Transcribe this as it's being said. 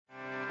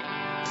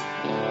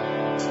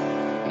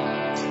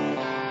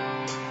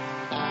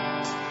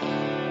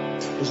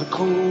There's a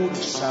code of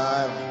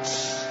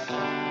silence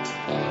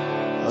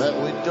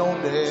that we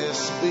don't dare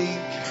speak.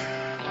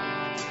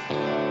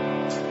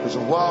 There's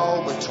a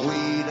wall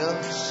between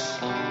us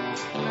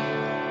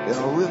and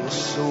a river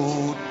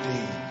so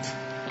deep.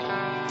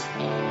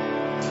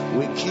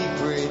 We keep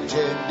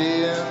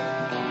pretending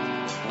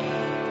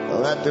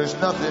that there's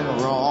nothing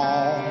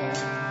wrong.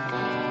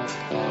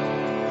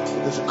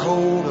 There's a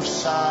code of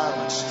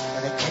silence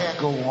and it can't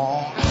go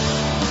on.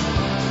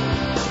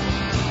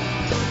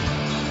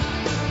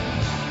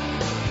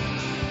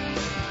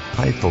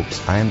 Hi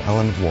folks, I am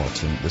Alan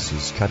Watt and this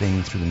is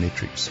Cutting Through the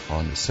Matrix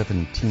on the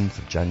 17th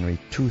of January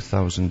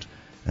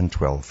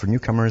 2012. For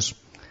newcomers,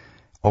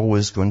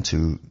 always go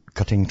into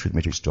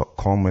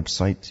cuttingthroughthematrix.com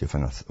website. You'll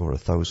find over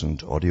 1,000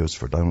 audios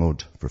for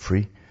download for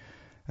free.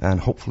 And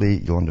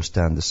hopefully you'll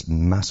understand this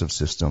massive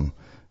system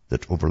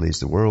that overlays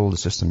the world, a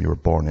system you were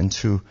born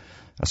into,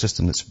 a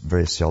system that's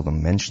very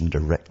seldom mentioned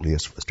directly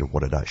as to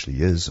what it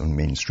actually is on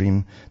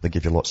mainstream. They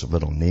give you lots of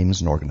little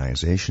names and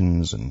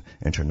organizations and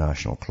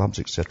international clubs,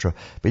 etc.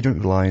 But you don't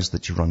realize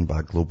that you run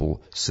by a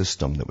global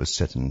system that was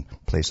set in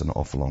place an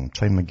awful long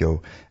time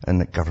ago,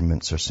 and that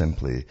governments are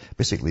simply,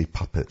 basically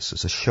puppets.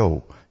 It's a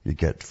show you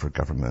get for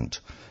government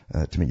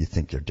to make you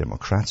think you're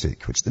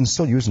democratic, which they're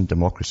still using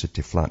democracy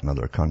to flatten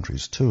other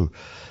countries too.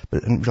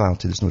 But in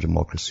reality, there's no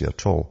democracy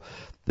at all,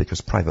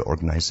 because private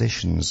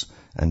organizations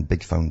and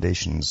big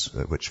foundations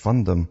which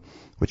fund them,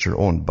 which are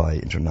owned by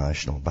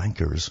international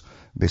bankers,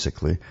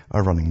 basically,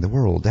 are running the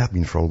world. They have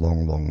been for a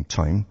long, long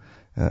time,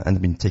 and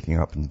they've been taking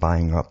up and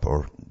buying up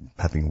or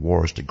having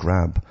wars to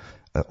grab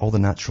all the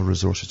natural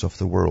resources of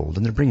the world.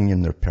 And they're bringing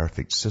in their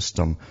perfect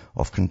system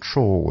of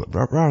control,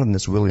 rather than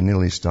this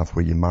willy-nilly stuff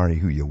where you marry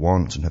who you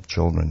want and have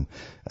children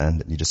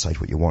and you decide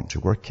what you want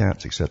to work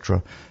at,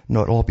 etc.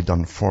 No, it'll all be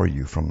done for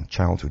you from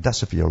childhood.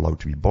 That's if you're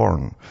allowed to be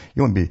born.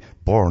 You won't be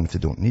born if they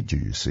don't need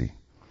you see.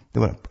 They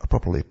want a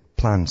properly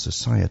planned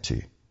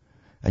society.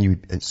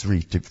 And it's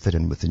really to fit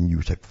in with the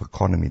new type of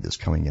economy that's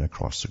coming in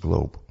across the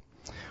globe.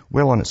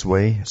 Well on its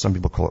way. Some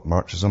people call it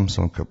Marxism.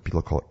 Some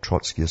people call it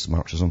Trotskyist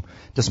Marxism.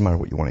 Doesn't matter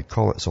what you want to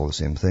call it. It's all the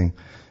same thing.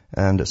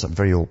 And it's a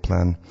very old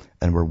plan.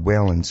 And we're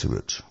well into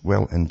it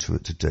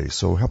today.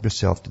 So help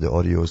yourself to the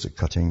audios at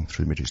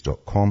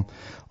cuttingthroughthematrix.com.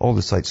 All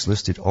the sites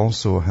listed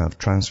also have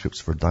transcripts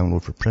for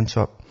download for print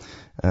up.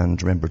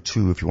 And remember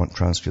too, if you want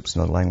transcripts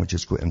in other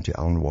languages, go into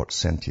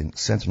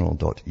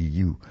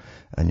alanwattsentinel.eu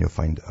and you'll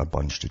find a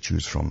bunch to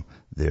choose from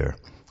there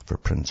for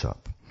print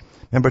up.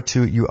 Number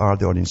two, you are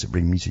the audience that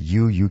bring me to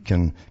you. You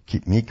can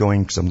keep me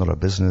going because I'm not a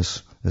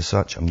business as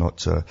such. I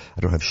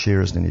don't have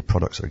shares in any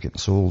products that are getting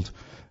sold.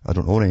 I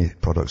don't own any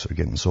products that are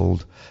getting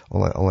sold.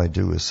 All I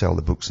do is sell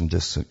the books and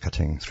discs at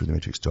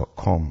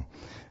cuttingthroughthematrix.com.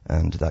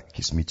 And that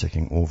keeps me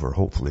ticking over,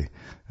 hopefully,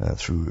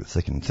 through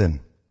thick and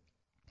thin.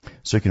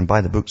 So you can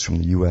buy the books from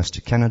the US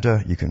to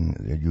Canada. You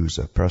can use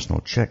a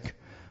personal check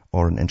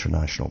or an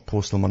international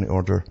postal money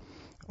order,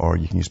 or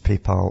you can use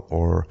PayPal,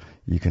 or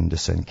you can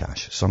just send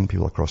cash. Some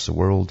people across the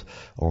world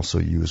also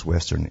use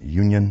Western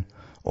Union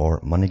or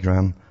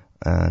MoneyGram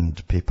and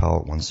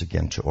PayPal once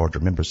again to order.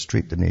 Remember,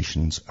 straight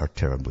donations are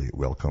terribly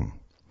welcome.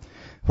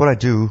 What I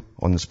do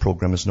on this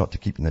program is not to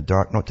keep you in the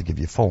dark, not to give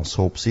you false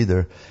hopes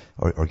either,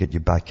 or get you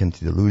back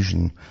into the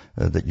illusion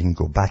that you can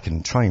go back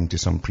in time to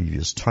some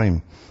previous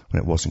time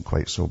when it wasn't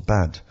quite so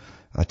bad.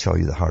 I tell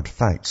you the hard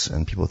facts,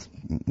 and people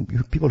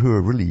who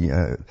are really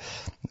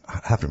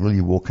haven't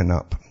really woken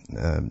up,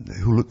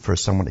 who look for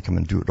someone to come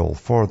and do it all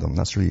for them.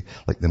 That's really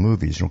like the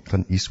movies. You know,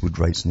 Clint Eastwood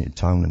rides into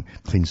town and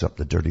cleans up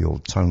the dirty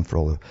old town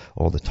for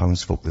all the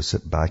townsfolk that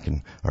sit back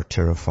and are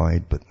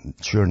terrified. But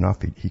sure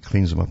enough, he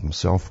cleans them up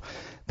himself.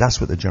 That's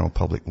what the general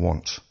public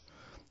wants.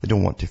 They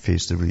don't want to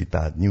face the really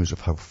bad news of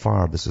how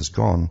far this has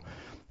gone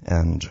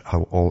and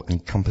how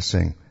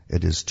all-encompassing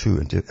it is too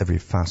into every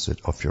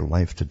facet of your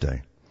life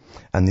today.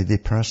 And they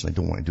personally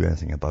don't want to do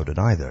anything about it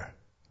either.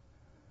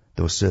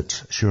 They'll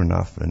sit, sure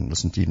enough, and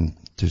listen even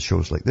to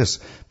shows like this,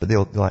 but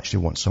they'll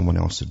actually want someone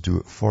else to do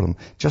it for them.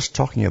 Just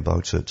talking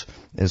about it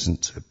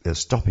isn't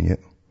stopping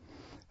it.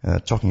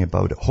 Talking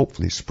about it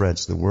hopefully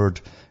spreads the word.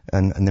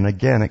 And then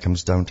again, it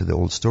comes down to the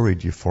old story.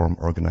 Do you form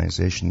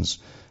organizations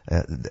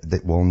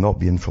that will not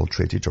be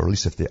infiltrated, or at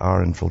least if they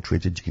are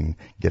infiltrated, you can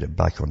get it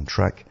back on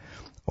track?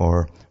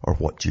 Or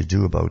what do you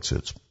do about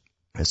it?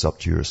 It's up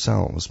to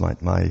yourselves.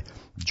 My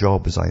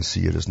job, as I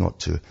see it, is not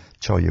to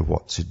tell you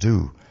what to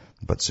do,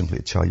 but simply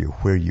to tell you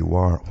where you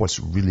are, what's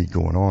really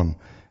going on,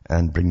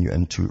 and bring you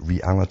into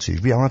reality.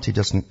 Reality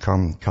doesn't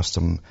come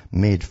custom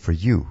made for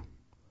you.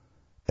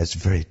 It's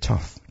very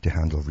tough to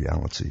handle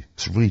reality.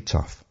 It's really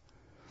tough.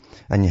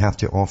 And you have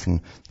to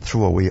often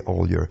throw away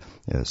all your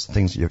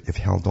things that you've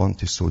held on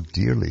to so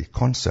dearly,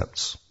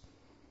 concepts.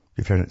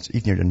 Even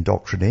your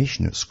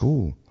indoctrination at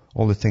school,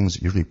 all the things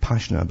that you're really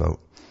passionate about.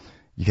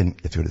 You can,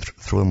 if you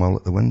throw them all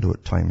out the window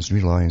at times,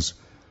 realize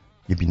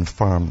you've been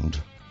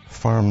farmed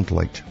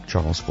like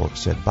Charles Fort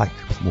said. Back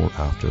with more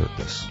after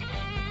this.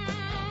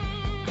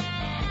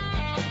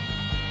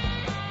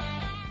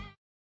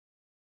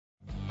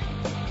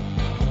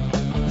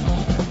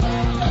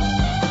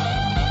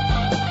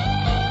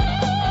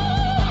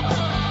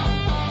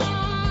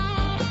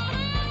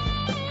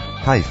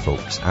 Hi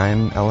folks,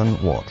 I'm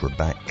Alan Watt. We're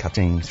back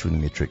cutting through the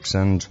matrix,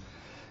 and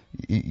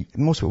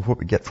most of what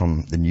we get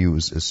from the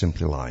news is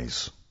simply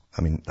lies.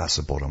 I mean, that's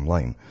the bottom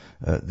line.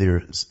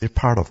 They're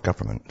part of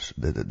government.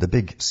 The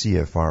big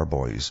CFR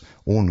boys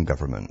own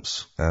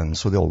governments, and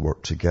so they all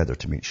work together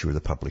to make sure the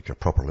public are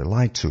properly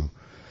lied to.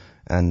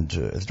 And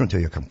if they don't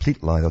tell you a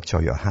complete lie, they'll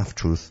tell you a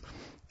half-truth,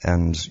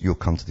 and you'll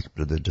come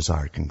to the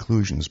desired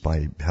conclusions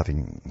by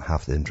having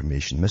half the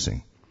information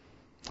missing.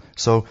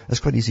 So it's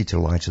quite easy to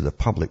lie to the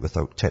public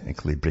without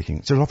technically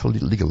breaking. They're awfully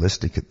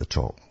legalistic at the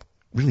top.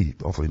 Really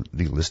awfully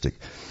legalistic.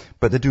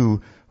 But they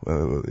do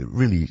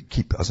really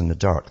keep us in the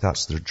dark.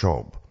 That's their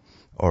job.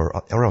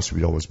 Or else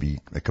we'd always be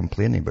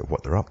complaining about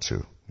what they're up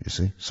to, you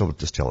see. So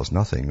just tell us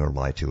nothing or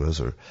lie to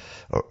us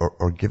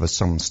or give us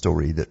some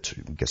story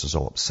that gets us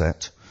all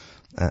upset.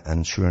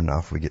 And sure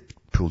enough, we get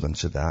pulled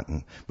into that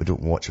and we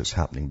don't watch what's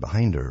happening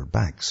behind our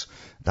backs.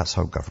 That's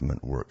how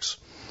government works.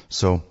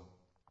 So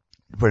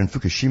when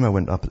Fukushima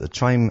went up at the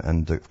time,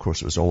 and of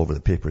course it was all over the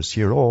papers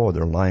here, oh,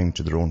 they're lying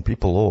to their own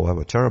people, oh, how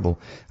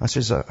terrible. I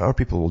says, our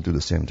people will do the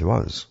same to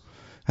us.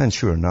 And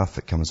sure enough,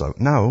 it comes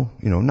out now,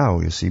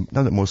 you see,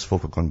 now that most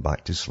folk have gone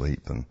back to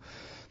sleep and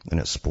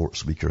it's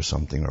sports week or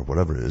something or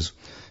whatever it is,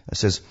 it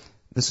says,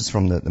 this is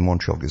from the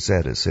Montreal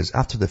Gazette. It says,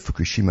 after the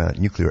Fukushima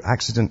nuclear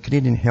accident,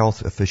 Canadian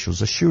health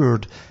officials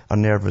assured a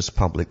nervous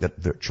public that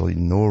virtually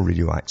no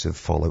radioactive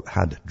fallout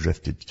had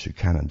drifted to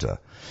Canada.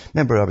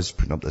 Remember, I was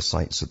putting up the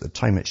sites at the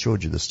time. It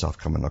showed you the stuff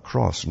coming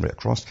across and right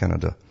across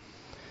Canada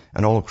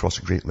and all across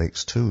the Great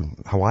Lakes too.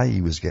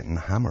 Hawaii was getting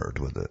hammered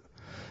with it.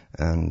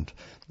 But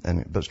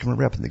it's coming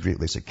right up in the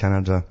Great Lakes of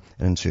Canada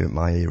and into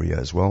my area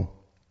as well.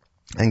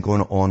 And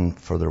going on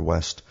further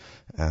west.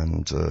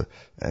 And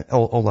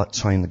all that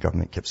time the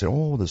government kept saying,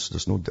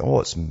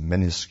 oh, it's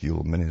minuscule,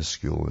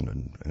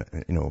 and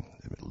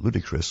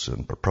ludicrous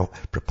and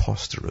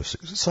preposterous.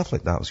 Stuff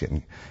like that was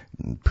getting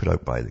put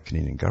out by the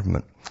Canadian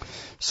government.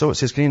 So it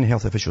says, Canadian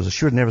health officials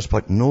assured nervous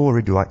public no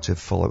radioactive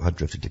fallout had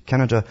drifted to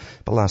Canada,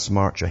 but last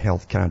March a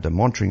Health Canada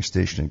monitoring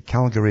station in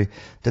Calgary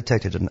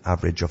detected an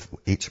average of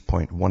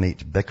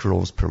 8.18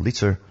 becquerels per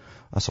litre.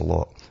 That's a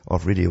lot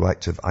of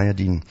radioactive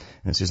iodine,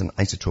 and it says an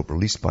isotope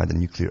released by the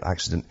nuclear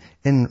accident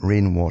in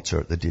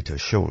rainwater, the data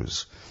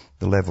shows.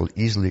 The level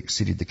easily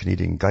exceeded the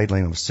Canadian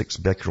guideline of 6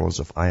 becquerels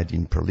of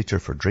iodine per litre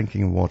for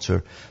drinking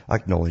water,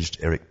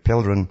 acknowledged Eric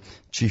Pellerin,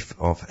 Chief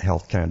of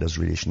Health Canada's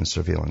Radiation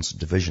Surveillance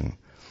Division.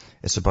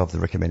 It's above the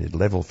recommended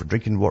level for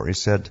drinking water, he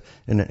said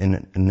in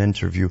an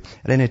interview.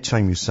 At any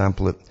time you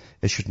sample it,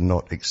 it should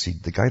not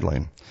exceed the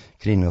guideline.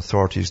 Canadian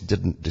authorities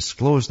didn't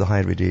disclose the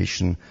high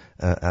radiation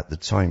at the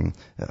time.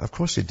 Of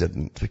course they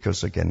didn't,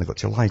 because again, they got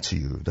to lie to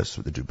you. That's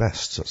what they do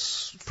best.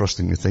 That's the first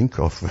thing you think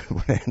of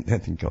when you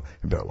think, oh,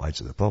 you better lie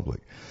to the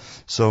public.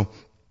 So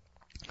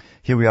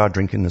here we are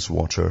drinking this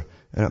water.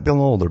 And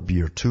they'll all their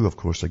beer too, of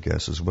course, I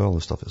guess, as well,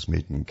 the stuff that's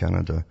made in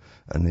Canada.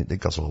 And they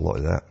guzzle a lot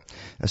of that.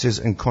 It says,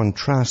 in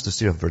contrast, the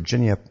state of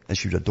Virginia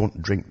issued a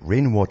don't drink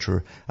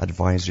rainwater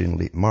advisory in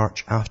late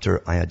March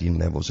after iodine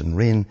levels in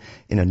rain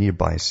in a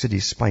nearby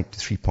city spiked to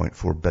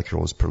 3.4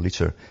 becquerels per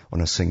litre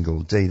on a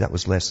single day. That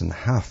was less than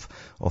half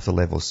of the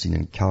levels seen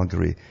in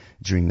Calgary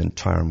during the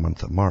entire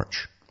month of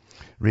March.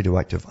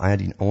 Radioactive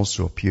iodine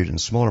also appeared in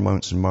smaller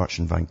amounts in March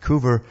in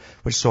Vancouver,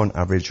 which saw an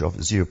average of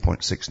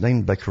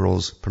 0.69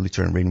 becquerels per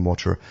litre in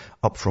rainwater,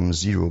 up from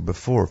 0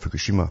 before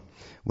Fukushima.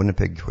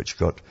 Winnipeg, which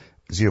got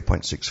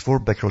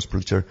 0.64 becquerels per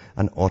litre,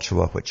 and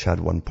Ottawa, which had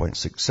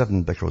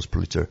 1.67 becquerels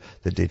per litre,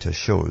 the data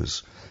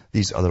shows.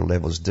 These other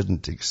levels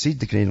didn't exceed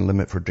the Canadian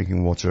limit for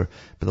drinking water,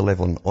 but the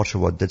level in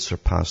Ottawa did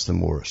surpass the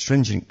more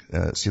stringent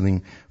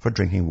ceiling for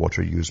drinking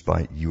water used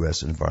by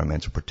U.S.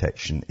 environmental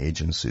protection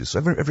agencies. So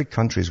every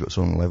country's got its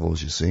own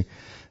levels, you see. It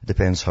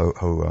depends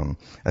how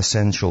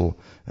essential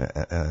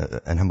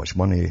and how much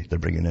money they're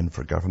bringing in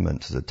for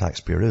government the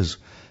taxpayer is.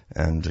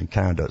 And in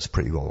Canada, it's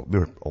pretty well,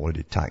 we're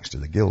already taxed to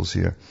the gills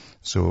here,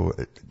 so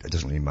it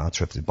doesn't really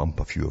matter if they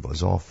bump a few of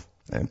us off.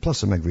 And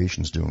plus,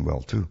 immigration's doing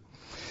well too.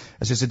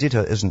 It says the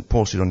data isn't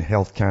posted on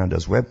Health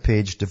Canada's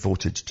webpage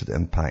devoted to the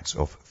impacts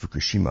of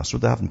Fukushima, so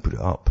they haven't put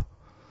it up.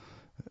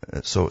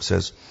 So it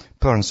says,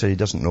 Pellerin said he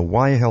doesn't know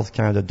why Health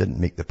Canada didn't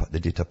make the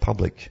data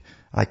public.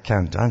 I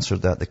can't answer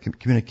that. The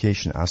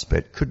communication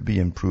aspect could be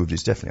improved.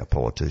 He's definitely a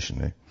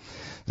politician, eh?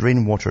 The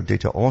rainwater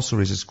data also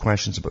raises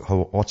questions about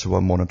how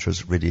Ottawa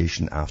monitors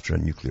radiation after a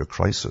nuclear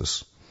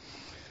crisis.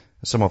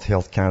 Some of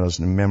Health Canada's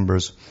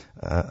numbers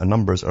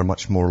are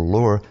much more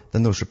lower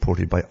than those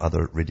reported by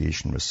other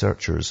radiation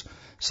researchers.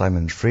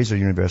 Simon Fraser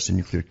University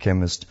nuclear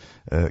chemist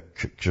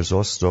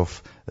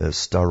Krzysztof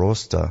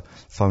Starosta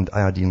found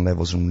iodine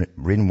levels in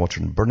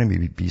rainwater in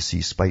Burnaby,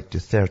 BC spiked to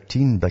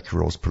 13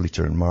 becquerels per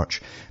litre in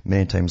March,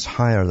 many times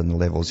higher than the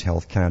levels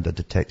Health Canada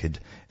detected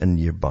in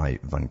nearby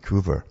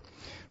Vancouver.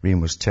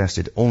 Rain was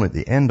tested only at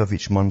the end of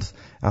each month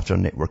after a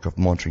network of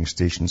monitoring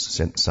stations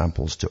sent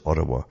samples to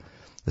Ottawa.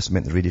 This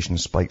meant the radiation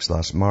spikes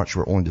last March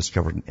were only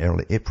discovered in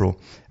early April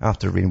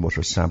after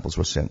rainwater samples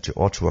were sent to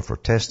Ottawa for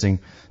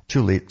testing,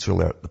 too late to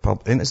alert the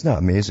public. And isn't that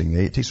amazing,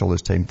 eh? It takes all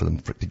this time for them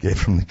to get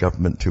from the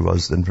government to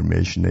us the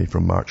information, eh?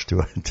 From March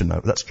to now.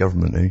 That's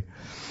government, eh?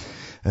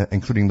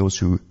 Including those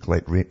who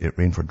collect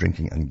rain for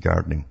drinking and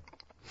gardening.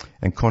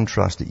 In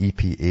contrast, the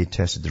EPA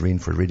tested the rain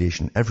for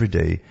radiation every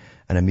day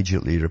and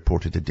immediately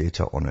reported the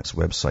data on its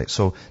website.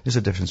 So there's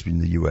a difference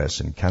between the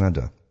US and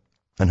Canada,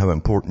 and how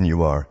important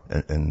you are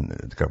in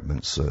the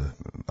government's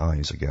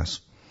eyes, I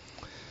guess.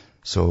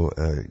 So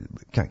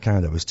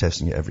Canada was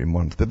testing it every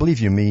month. But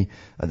believe you me,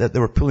 they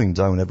were pulling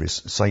down every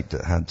site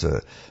that had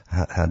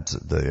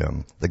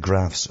the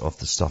graphs of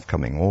the stuff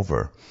coming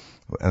over,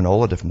 and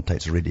all the different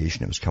types of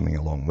radiation that was coming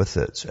along with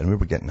it. And we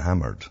were getting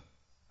hammered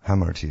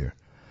here.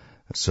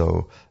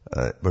 So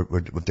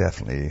we've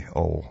definitely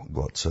all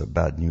got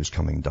bad news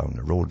coming down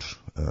the road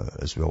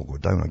as we all go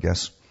down, I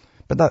guess.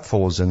 But that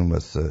falls in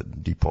with the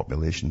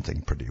depopulation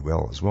thing pretty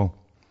well as well.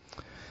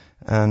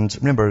 And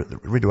remember,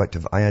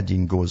 radioactive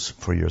iodine goes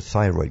for your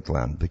thyroid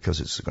gland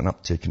because it's got an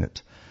uptake in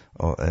it,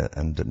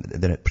 and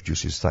then it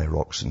produces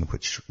thyroxine,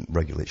 which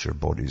regulates your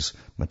body's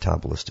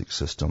metabolistic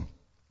system.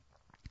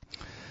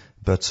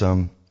 But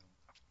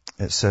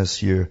it says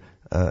here,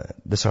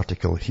 this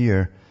article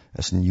here,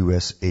 it's in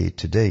USA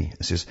Today.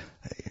 It says,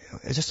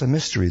 it's just a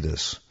mystery,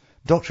 this.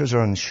 Doctors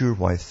are unsure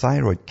why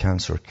thyroid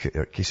cancer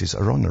cases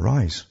are on the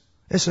rise.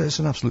 It's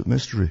an absolute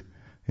mystery.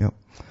 Yeah.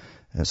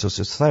 And so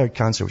it's thyroid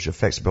cancer, which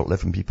affects about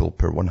 11 people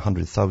per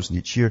 100,000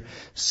 each year,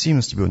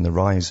 seems to be on the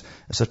rise.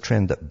 It's a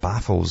trend that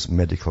baffles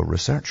medical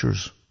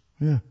researchers.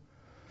 Yeah.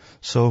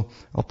 So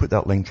I'll put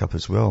that link up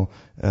as well,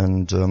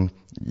 and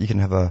you can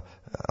have a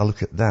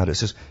look at that. It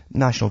says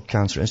National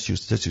Cancer Institute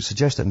statistics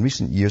suggest that in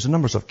recent years, the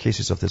numbers of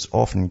cases of this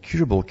often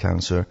incurable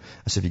cancer,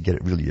 as if you get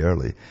it really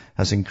early,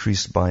 has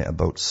increased by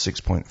about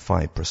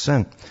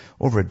 6.5%.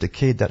 Over a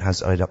decade, that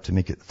has added up to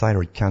make it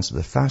thyroid cancer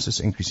the fastest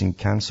increasing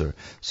cancer,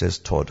 says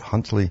Todd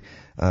Huntley,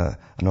 an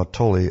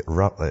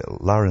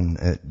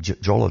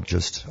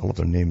otolaryngologist, I love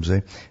their names,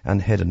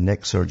 and head and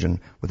neck surgeon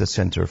with the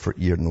Center for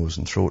Ear, Nose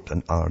and Throat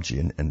and Allergy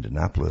in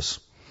Indianapolis.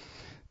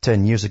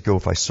 10 years ago,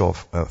 if I saw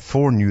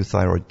 4 new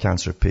thyroid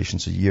cancer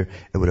patients a year,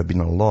 it would have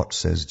been a lot,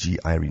 says G.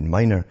 Irene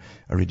Miner,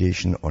 a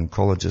radiation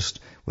oncologist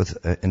with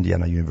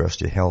Indiana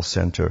University Health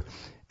Center,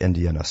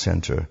 Indiana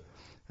Cancer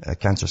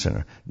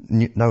Center.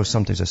 Now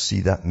sometimes I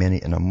see that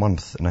many in a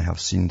month, and I have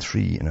seen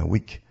 3 in a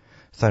week.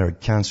 Thyroid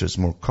cancer is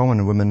more common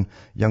in women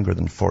younger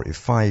than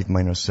 45,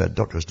 Miner said.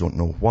 Doctors don't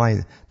know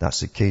why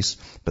that's the case,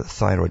 but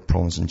thyroid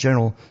problems in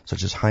general,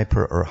 such as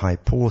hyper or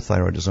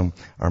hypothyroidism,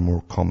 are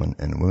more common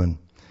in women.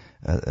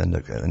 And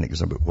an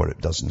example of what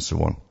it does and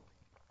so on.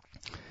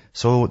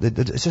 So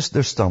it's just,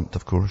 they're stumped,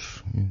 of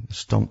course.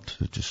 Stumped.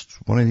 It's just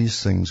one of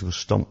these things. We're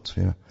stumped,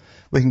 yeah.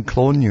 We can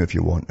clone you if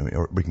you want,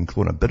 or we can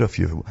clone a bit of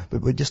you,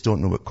 but we just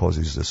don't know what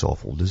causes this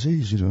awful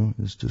disease,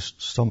 It's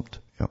just stumped,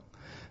 yeah.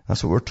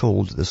 That's what we're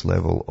told at this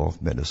level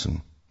of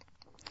medicine.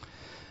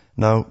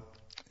 Now,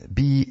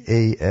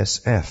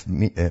 BASF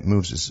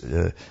moves its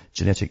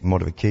genetic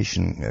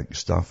modification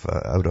stuff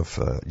out of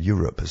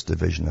Europe, its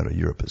division out of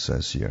Europe, it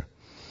says here.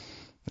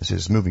 It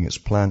says moving its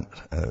plant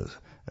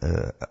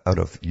out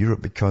of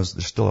Europe because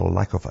there's still a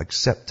lack of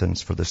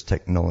acceptance for this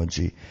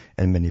technology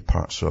in many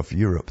parts of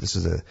Europe. This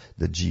is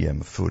the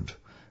GM food.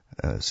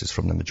 This is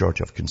from the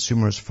majority of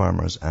consumers,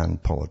 farmers,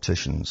 and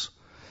politicians.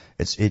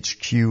 Its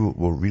HQ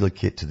will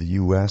relocate to the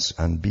US,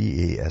 and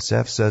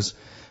BASF says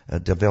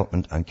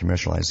development and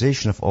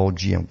commercialization of all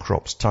GM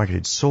crops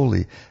targeted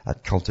solely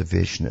at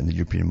cultivation in the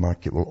European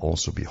market will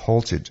also be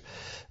halted.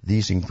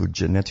 These include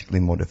genetically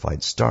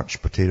modified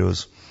starch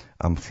potatoes,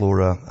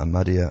 Amflora,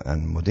 Amadia,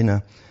 and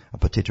Modena, a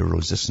potato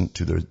resistant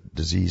to the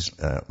disease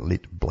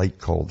late blight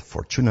called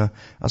Fortuna,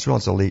 as well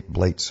as a late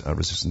blight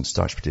resistant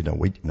starch potato, a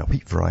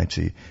wheat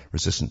variety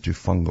resistant to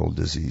fungal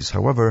disease.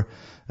 However,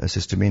 this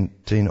is to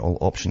maintain all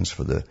options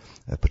for the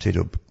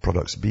potato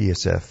products.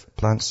 BASF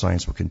Plant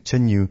Science will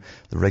continue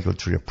the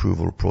regulatory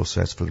approval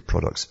process for the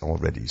products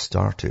already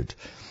started.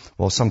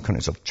 Well, some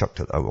countries have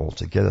chucked it out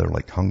altogether,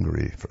 like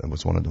Hungary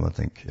was one of them, I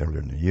think, earlier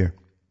in the year.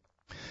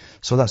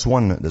 So that's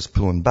one that's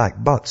pulling back,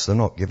 but they're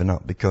not giving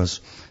up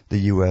because the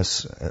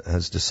US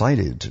has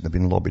decided, they've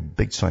been lobbied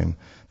big time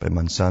by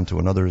Monsanto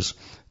and others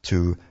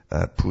to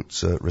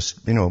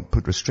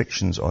put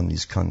restrictions on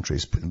these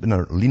countries,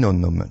 lean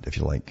on them, if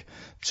you like,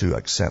 to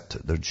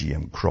accept their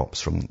GM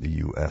crops from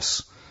the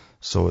US.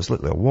 So it's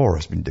literally a war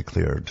has been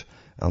declared.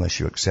 Unless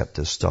you accept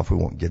this stuff, we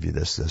won't give you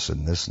this,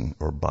 and this,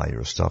 or buy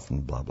your stuff,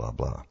 and blah, blah,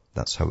 blah.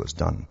 That's how it's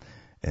done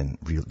in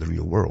the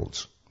real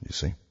world, you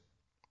see.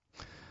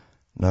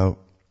 Now,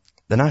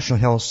 the National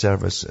Health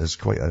Service is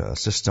quite a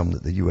system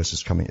that the US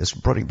is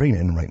bringing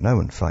it in right now,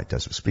 in fact,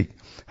 as we speak.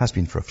 Has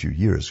been for a few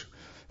years.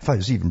 In fact,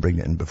 it's even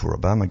bringing it in before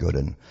Obama got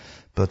in.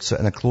 But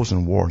they're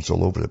closing wards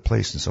all over the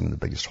place in some of the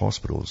biggest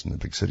hospitals in the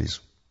big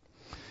cities.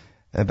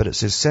 But it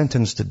says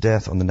sentenced to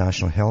death on the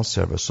National Health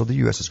Service. So the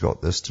US has got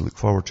this to look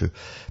forward to.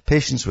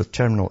 Patients with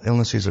terminal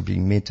illnesses are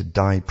being made to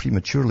die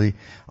prematurely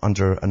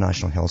under a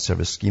National Health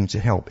Service scheme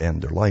to help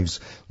end their lives.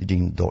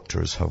 Leading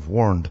doctors have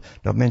warned.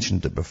 Now, I've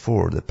mentioned it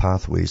before, the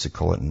pathways, they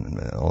call it, and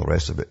all the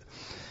rest of it.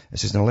 It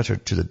says in a letter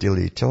to the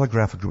Daily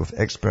Telegraph, a group of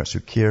experts who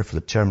care for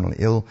the terminally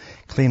ill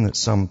claim that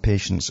some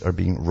patients are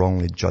being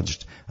wrongly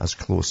judged as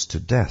close to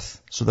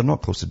death. So they're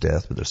not close to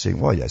death, but they're saying,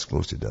 well, yeah, it's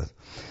close to death.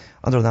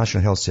 Under the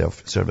National Health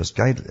Service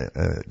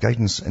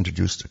guidance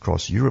introduced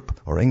across Europe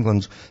or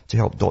England to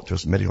help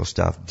doctors and medical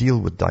staff deal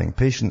with dying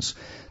patients,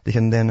 they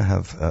can then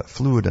have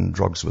fluid and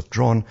drugs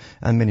withdrawn,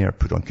 and many are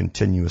put on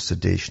continuous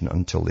sedation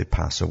until they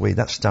pass away.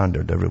 That's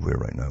standard everywhere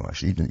right now,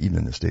 actually, even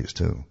in the States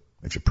too,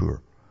 if you're poor.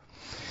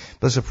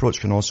 This approach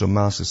can also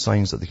mask the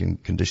signs that the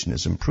condition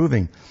is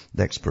improving,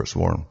 the experts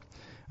warn.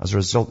 As a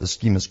result, the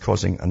scheme is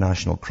causing a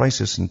national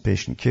crisis in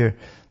patient care,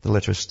 the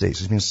letter states.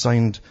 It's been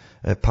signed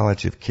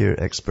palliative care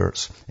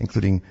experts,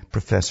 including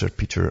Professor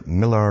Peter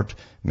Millard,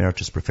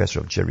 Emeritus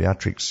Professor of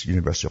Geriatrics,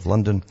 University of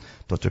London,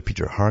 Dr.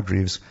 Peter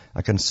Hargreaves,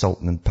 a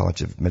consultant in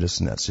palliative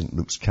medicine at St.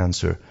 Luke's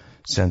Cancer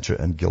Centre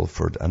in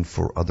Guildford, and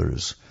 4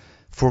 others.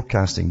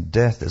 Forecasting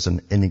death is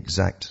an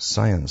inexact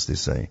science, they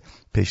say.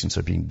 Patients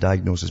are being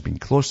diagnosed as being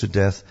close to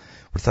death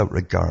without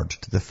regard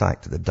to the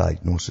fact that the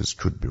diagnosis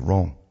could be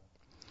wrong.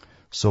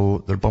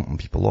 So they're bumping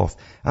people off.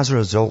 As a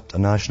result, a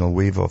national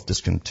wave of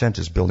discontent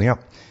is building up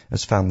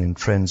as family and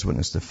friends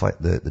witness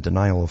the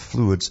denial of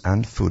fluids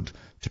and food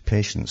to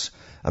patients.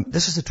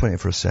 This is the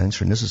 21st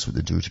century, and this is what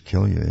they do to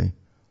kill you. Eh?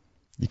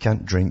 You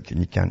can't drink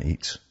and you can't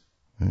eat.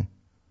 Eh?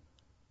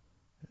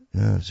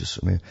 Yeah, it's just,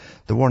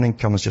 the warning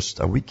comes just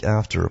a week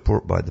after a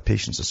report by the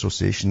Patients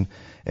Association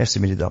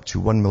estimated up to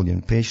 1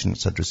 million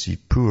patients had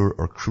received poor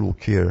or cruel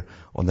care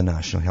on the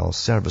National Health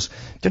Service. Do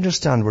you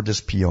understand we're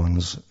just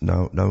peons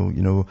now,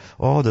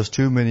 oh, there's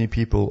too many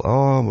people,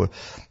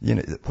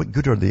 what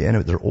good are they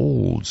anyway? They're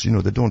old,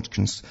 they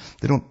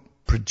don't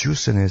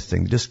produce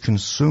anything, they just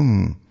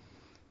consume.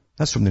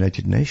 That's from the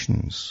United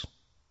Nations.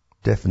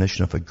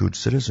 Definition of a good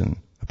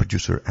citizen, a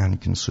producer and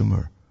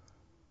consumer.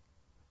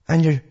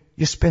 And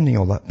you're spending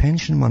all that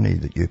pension money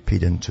that you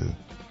paid into.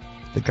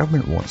 The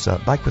government wants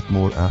that. Back with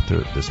more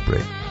after this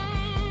break.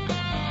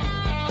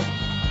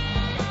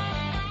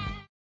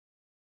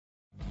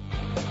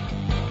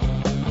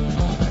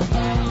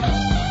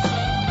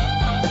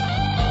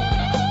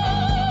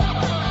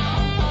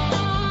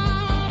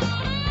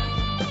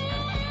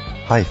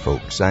 Hi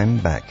folks, I'm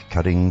back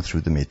cutting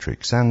through the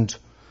matrix, and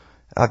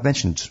I've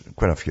mentioned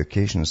quite a few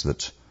occasions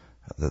that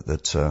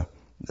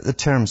the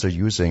terms they're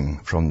using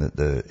from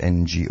the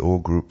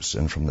NGO groups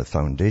and from the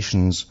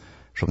foundations,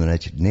 from the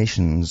United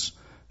Nations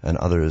and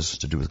others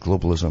to do with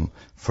globalism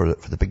for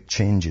the big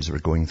changes that we're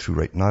going through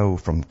right now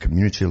from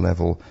community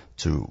level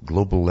to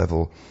global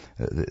level,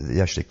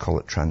 they actually call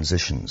it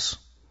transitions.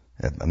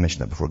 I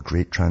mentioned that before,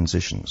 great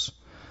transitions.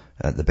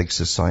 The big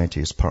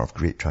society is part of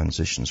Great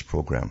Transitions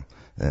program,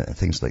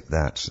 things like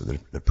that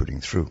they're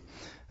putting through.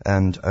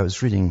 And I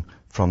was reading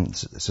from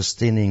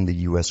Sustaining the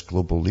U.S.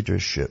 Global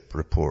Leadership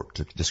report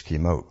that just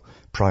came out,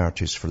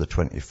 Priorities for the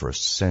 21st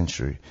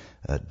Century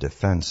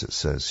Defense, it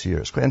says here.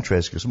 It's quite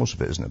interesting because most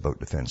of it isn't about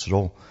defense at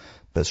all,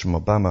 but it's from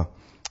Obama.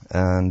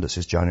 And it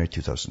says January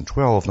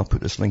 2012, and I'll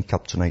put this link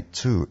up tonight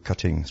too at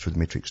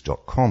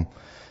cuttingthroughthematrix.com.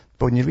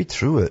 But when you read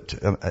through it,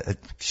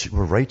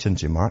 we're right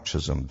into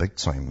Marxism big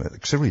time.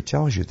 It clearly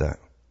tells you that.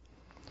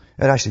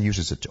 It actually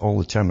uses all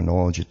the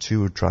terminology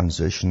too,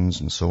 transitions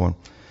and so on.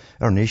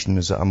 Our nation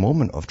is at a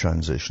moment of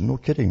transition, no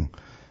kidding.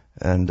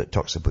 And it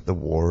talks about the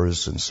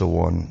wars and so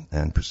on,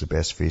 and puts the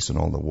best face on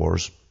all the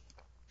wars.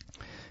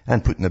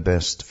 And putting the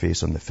best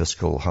face on the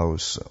fiscal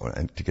house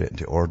and to get it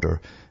into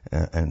order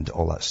and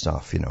all that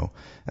stuff, And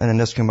then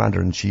as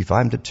Commander-in-Chief,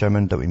 I'm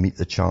determined that we meet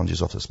the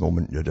challenges of this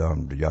moment, yada,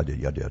 yada,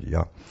 yada,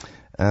 yada.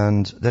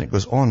 And then it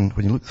goes on,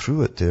 when you look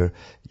through it there,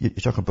 you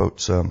talk about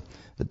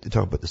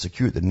the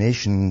security of the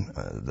nation,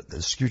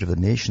 the security of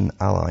the nation,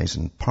 allies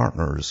and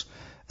partners.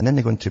 And then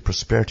they go into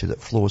prosperity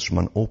that flows from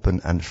an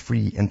open and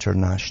free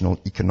international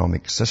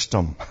economic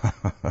system.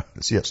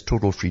 See, it's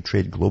total free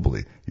trade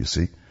globally, you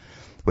see.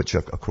 Which,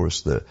 of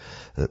course, the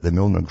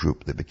Milner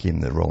Group that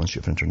became the Royal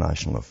Institute for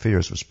International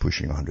Affairs was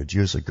pushing 100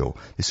 years ago.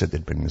 They said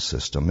they'd bring the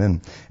system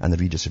in, and the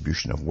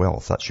redistribution of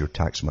wealth. That's your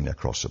tax money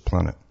across the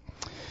planet.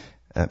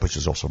 Which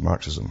is also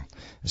Marxism.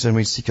 So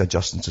we seek a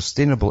just and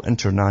sustainable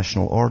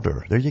international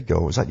order. There you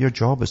go. Is that your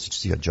job, is to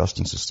seek a just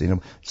and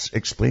sustainable?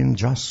 Explain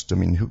just.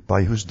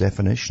 By whose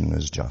definition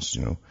is just,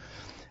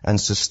 And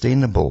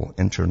sustainable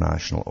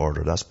international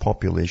order. That's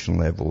population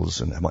levels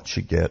and how much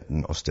you get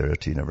and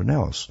austerity and everything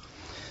else.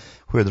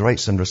 Where the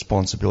rights and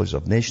responsibilities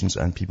of nations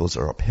and peoples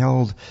are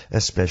upheld,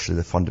 especially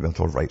the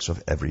fundamental rights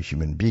of every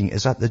human being.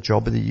 Is that the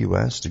job of the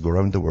U.S., to go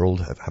around the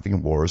world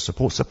having wars?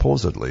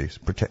 Supposedly.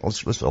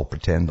 Let's all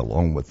pretend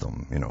along with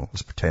them,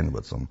 Let's pretend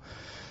with them.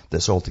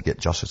 That's all to get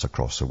justice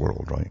across the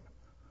world, right?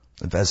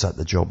 Is that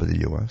the job of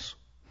the U.S.?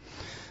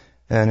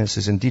 And it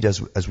says, indeed,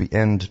 as we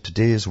end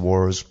today's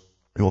wars,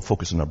 We will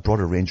focus on a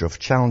broader range of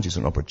challenges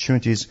and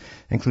opportunities,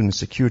 including the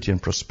security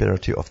and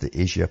prosperity of the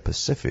Asia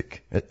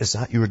Pacific. Is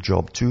that your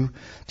job too?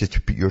 To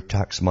put your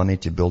tax money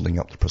to building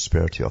up the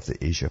prosperity of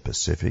the Asia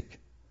Pacific?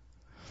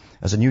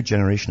 As a new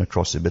generation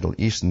across the Middle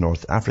East and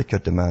North Africa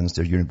demands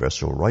their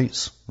universal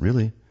rights,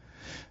 really?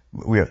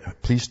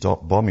 Please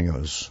stop bombing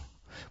us.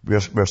 We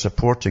are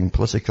supporting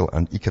political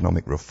and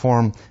economic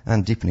reform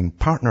and deepening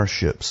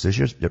partnerships. There's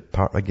your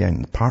part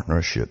again,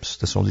 partnerships.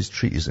 There's all these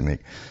treaties they make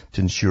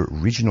to ensure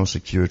regional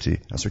security.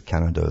 That's for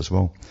Canada as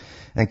well.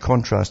 In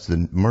contrast to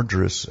the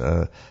murderous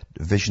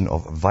vision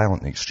of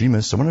violent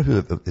extremists. I wonder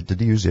who did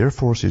they use Air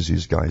Forces,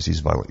 these guys, these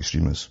violent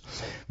extremists.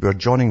 We are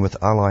joining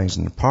with allies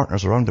and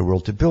partners around the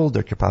world to build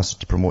their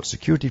capacity to promote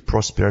security,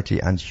 prosperity,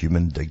 and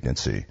human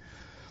dignity.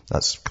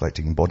 That's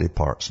collecting body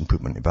parts and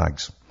putting them in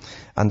bags.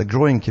 And the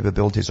growing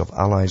capabilities of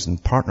allies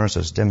and partners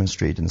as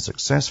demonstrated in the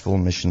successful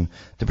mission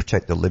to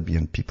protect the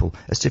Libyan people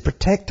is to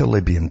protect the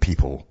Libyan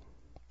people.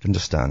 You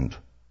understand?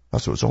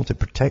 That's what it's all, to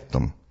protect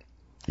them.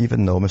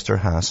 Even though Mr.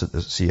 Haas at the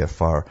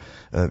CFR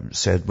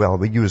said, well,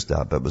 we used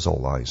that, but it was all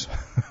lies.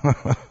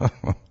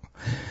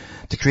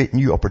 To create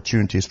new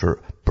opportunities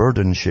for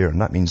burden share,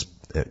 and that means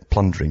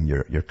plundering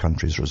your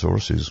country's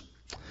resources.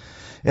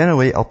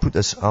 Anyway, I'll put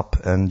this up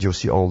and you'll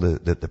see all the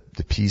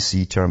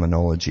PC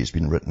terminology. It's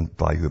been written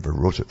by whoever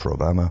wrote it for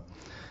Obama.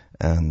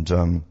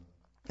 And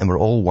we're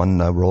all one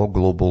now. We're all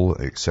global,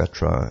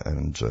 etc.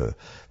 And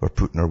we're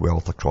putting our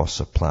wealth across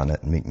the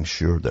planet and making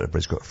sure that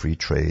everybody's got free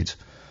trade.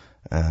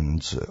 And,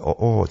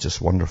 it's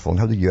just wonderful. And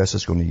how the US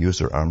is going to use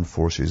their armed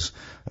forces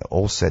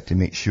all set to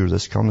make sure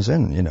this comes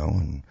in,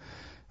 And,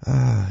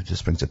 it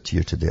just brings a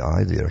tear to the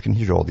eye there. I can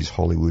hear all these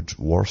Hollywood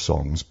war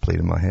songs played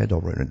in my head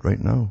right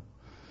now.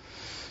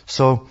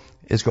 So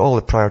it's got all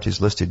the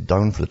priorities listed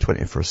down for the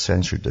 21st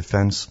century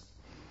defense.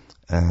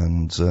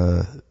 And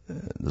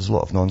there's a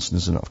lot of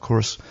nonsense in it, of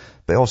course.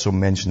 But it also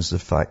mentions the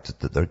fact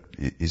that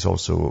he's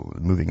also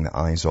moving the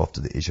eyes off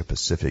to the Asia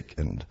Pacific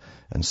and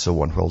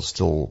so on, while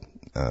still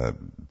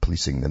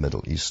policing the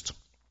Middle East.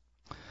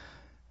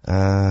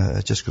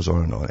 It just goes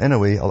on and on.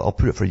 Anyway, I'll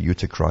put it for you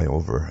to cry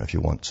over if you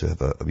want to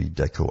have a wee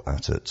deco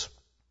at it.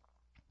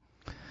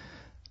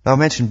 Now, I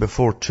mentioned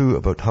before, too,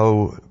 about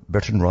how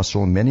Bertrand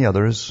Russell and many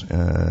others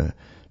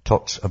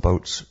talked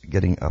about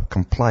getting a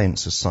compliant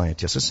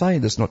society, a society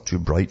that's not too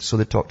bright. So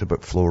they talked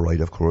about fluoride,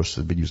 of course.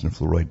 They'd been using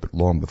fluoride, but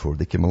long before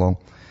they came along,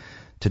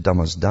 to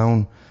dumb us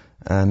down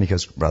and make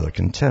us rather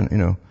content,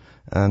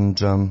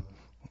 And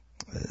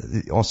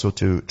also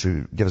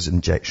to give us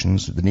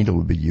injections. The needle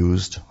would be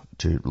used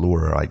to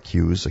lower our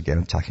IQs, again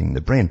attacking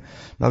the brain.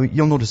 Now,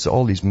 you'll notice that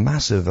all these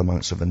massive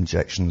amounts of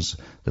injections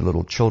that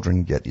little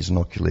children get, these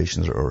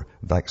inoculations or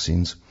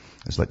vaccines,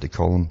 as like they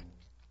call them,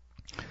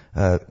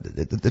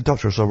 the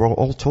doctors are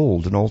all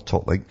told and all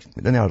taught like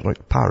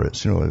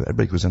parrots.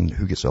 Everybody goes in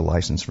who gets a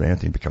license for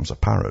anything becomes a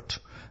parrot,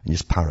 and you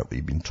just parrot what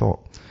you've been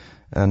taught.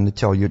 And they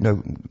tell you,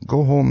 now,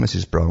 go home,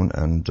 Mrs. Brown,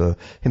 and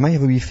he might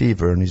have a wee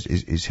fever and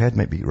his head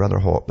might be rather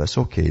hot, but it's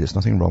okay, there's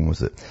nothing wrong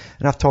with it.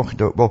 And I've talked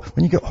about, well,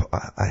 when you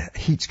get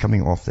heat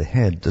coming off the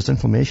head, there's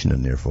inflammation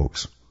in there,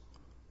 folks.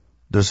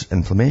 There's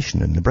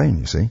inflammation in the brain,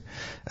 you see.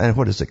 And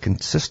what does it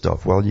consist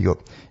of? Well,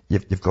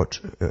 you've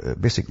got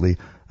basically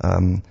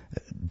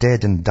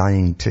dead and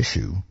dying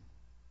tissue.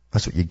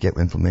 That's what you get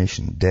with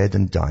inflammation. Dead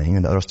and dying,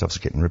 and the other stuff's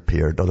getting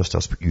repaired. Other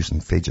stuff's using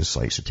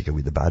phagocytes to take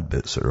away the bad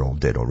bits that are all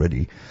dead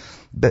already.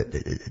 But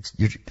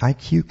your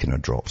IQ kind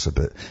of drops a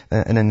bit.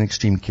 And in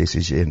extreme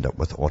cases, you end up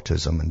with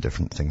autism and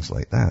different things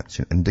like that.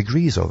 And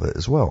degrees of it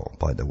as well,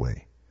 by the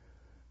way.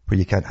 Where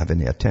you can't have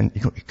any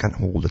you can't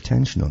hold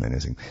attention on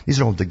anything.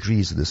 These are all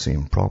degrees of the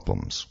same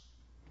problems.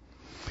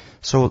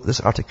 So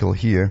this article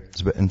here is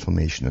about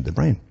inflammation in the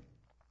brain.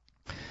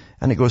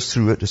 And it goes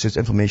through it. It says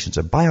inflammation is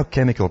a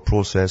biochemical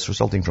process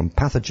resulting from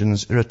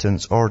pathogens,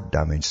 irritants, or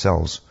damaged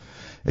cells.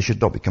 It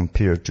should not be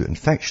compared to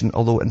infection,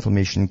 although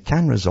inflammation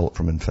can result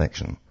from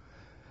infection.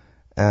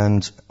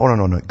 And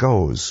on it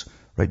goes,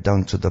 right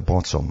down to the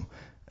bottom.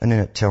 And then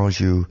it tells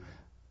you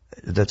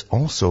that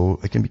also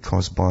it can be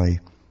caused by,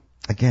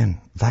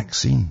 again,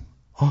 vaccine.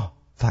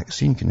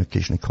 Vaccine can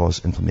occasionally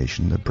cause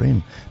inflammation in the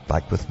brain.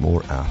 Back with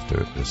more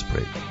after this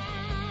break.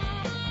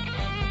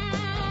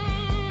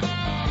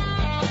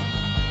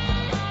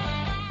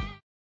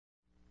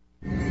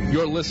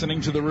 You're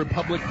listening to the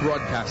Republic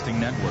Broadcasting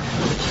Network,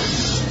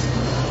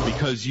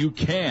 because you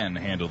can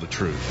handle the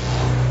truth.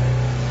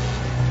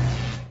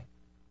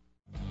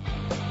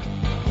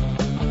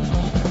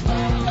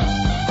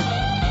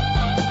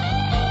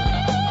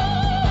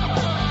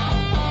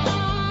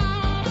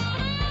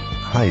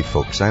 Hi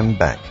folks, I'm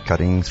back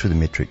cutting through the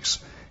matrix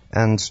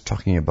and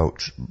talking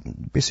about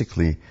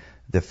basically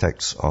the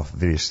effects of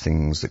various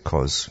things that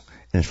cause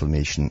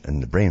inflammation in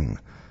the brain,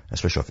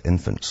 especially of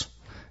infants.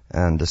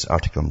 And this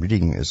article I'm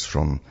reading is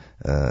from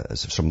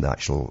the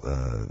actual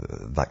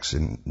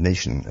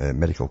vaccination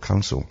medical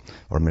council,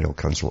 or medical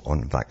council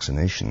on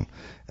vaccination.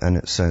 And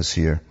it says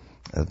here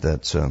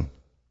that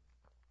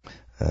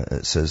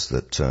it says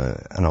that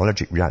an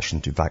allergic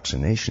reaction to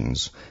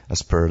vaccinations,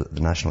 as per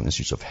the National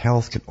Institutes of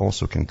Health,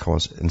 can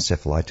cause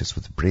encephalitis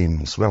with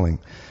brain swelling.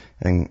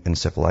 And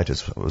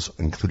encephalitis was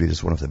included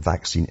as one of the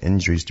vaccine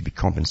injuries to be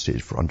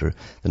compensated for under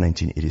the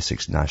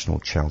 1986 National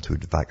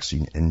Childhood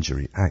Vaccine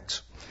Injury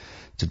Act,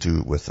 to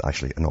do with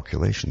actually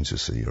inoculations, you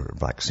see, or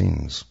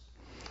vaccines.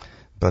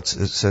 But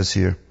it says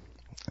here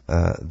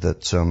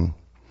that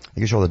it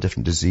gives you all the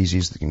different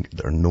diseases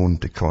that are known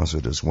to cause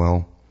it as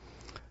well,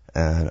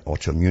 and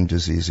autoimmune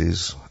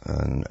diseases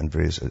and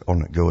various,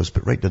 on it goes.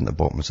 But right down at the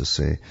bottom, as I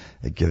say,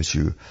 it gives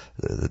you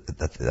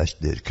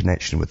the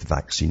connection with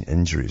vaccine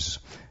injuries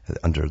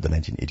under the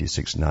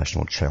 1986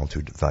 National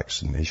Childhood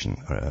Vaccine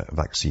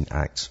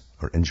Act,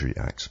 or Injury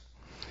Act.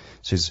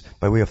 It says,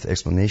 by way of the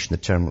explanation,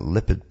 the term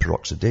lipid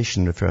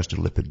peroxidation refers to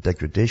lipid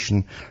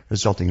degradation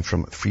resulting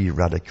from free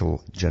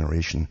radical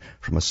generation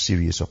from a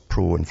series of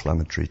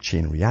pro-inflammatory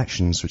chain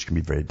reactions, which can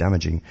be very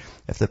damaging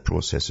if the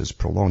process is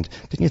prolonged.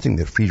 Didn't you think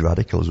that free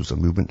radicals was a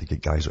movement to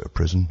get guys out of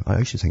prison? I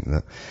actually think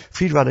that.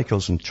 Free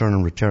radicals in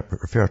turn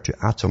refer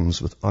to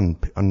atoms with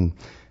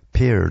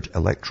unpaired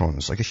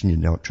electrons. I guess you need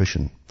an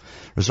electrician.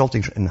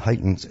 Resulting in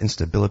heightened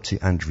instability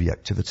and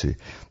reactivity.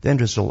 The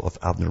end result of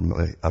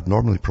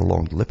abnormally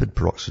prolonged lipid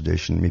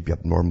peroxidation may be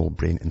abnormal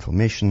brain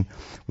inflammation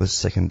with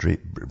secondary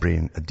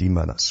brain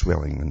edema, that's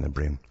swelling in the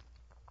brain.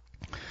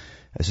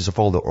 It says, of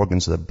all the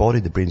organs of the body,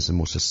 the brain is the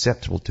most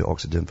susceptible to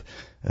oxidative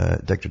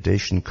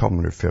degradation,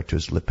 commonly referred to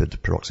as lipid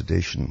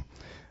peroxidation.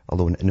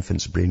 Although an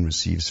infant's brain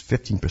receives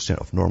 15%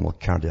 of normal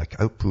cardiac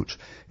output,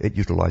 it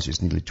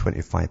utilizes nearly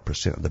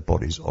 25% of the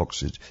body's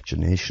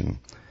oxygenation.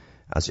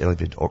 As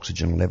elevated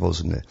oxygen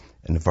levels in the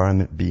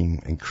environment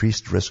being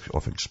increased risk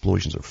of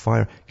explosions of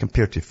fire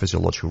compared to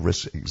physiological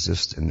risks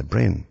exist in the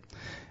brain.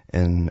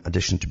 In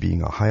addition to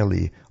being a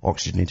highly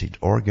oxygenated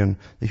organ,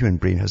 the human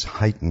brain has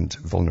heightened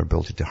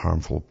vulnerability to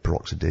harmful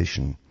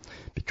peroxidation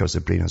because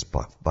the brain has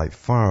by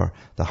far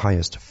the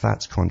highest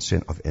fat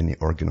content of any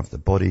organ of the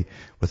body,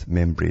 with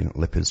membrane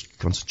lipids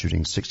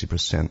constituting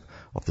 60%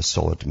 of the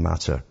solid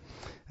matter.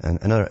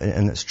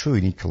 And it's true,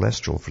 you need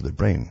cholesterol for the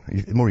brain.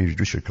 The more you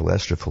reduce your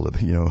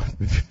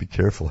cholesterol, be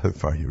careful how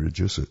far you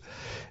reduce it.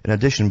 In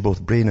addition, both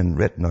brain and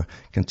retina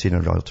contain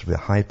a relatively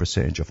high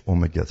percentage of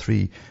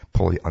omega-3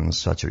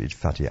 polyunsaturated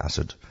fatty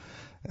acid.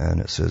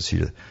 And it says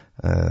here,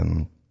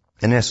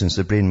 in essence,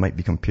 the brain might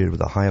be compared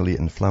with a highly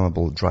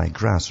inflammable dry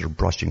grass or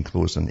brush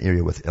enclosed in an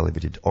area with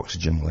elevated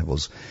oxygen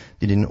levels,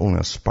 needing only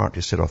a spark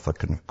to set off a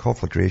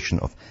conflagration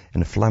of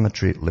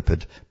inflammatory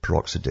lipid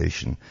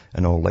peroxidation.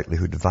 In all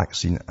likelihood,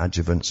 vaccine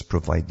adjuvants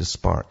provide the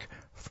spark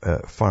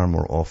far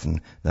more often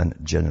than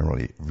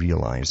generally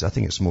realized. I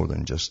think it's more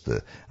than just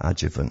the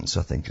adjuvants.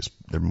 I think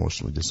they're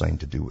mostly designed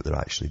to do what they're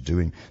actually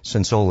doing.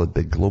 Since all the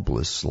big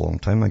globalists a long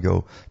time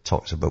ago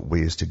talked about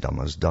ways to dumb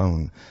us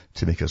down,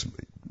 to make us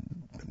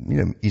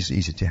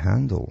easy to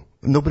handle.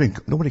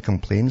 Nobody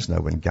complains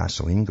now when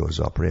gasoline goes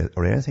up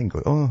or anything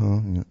goes,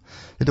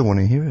 they don't want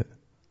to hear it.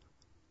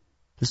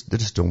 They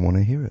just don't want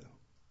to hear it.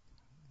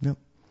 No.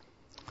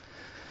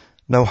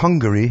 Now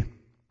Hungary,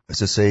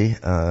 as I say,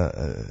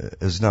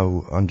 is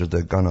now under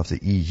the gun of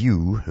the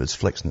EU. It's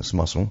flexing its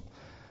muscle.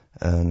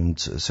 And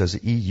it says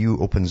the EU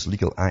opens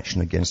legal action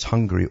against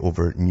Hungary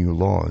over new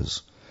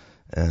laws.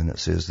 And it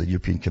says the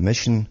European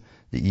Commission,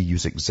 the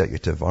EU's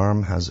executive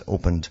arm, has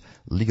opened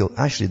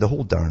actually the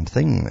whole darn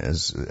thing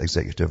is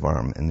executive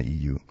arm in the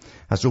EU,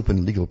 has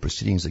opened legal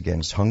proceedings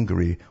against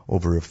Hungary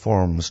over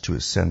reforms to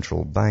its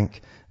central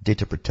bank,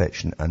 data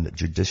protection and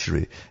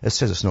judiciary. It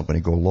says it's not going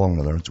to go along,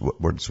 in other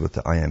words, with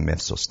the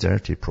IMF's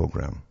austerity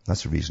program.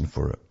 That's the reason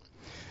for it.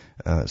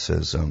 It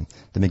says they've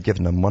been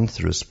given a month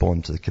to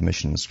respond to the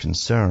Commission's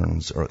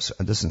concerns, or it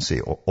doesn't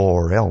say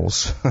or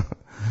else.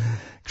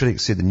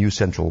 Critics say the new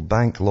central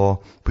bank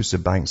law puts the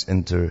bank's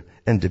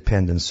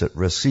independence at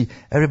risk. See,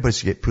 everybody's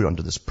to get put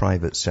under this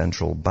private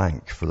central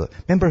bank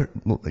remember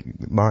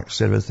Marx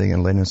said everything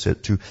and Lenin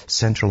said too,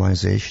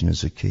 centralization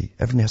is the key.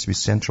 Everything has to be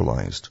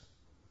centralized.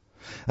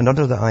 And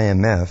under the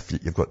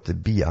IMF, you've got the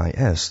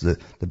BIS,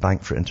 the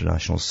Bank for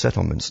International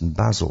Settlements in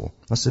Basel.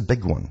 That's the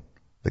big one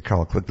that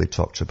Carl Quigley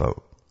talked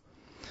about.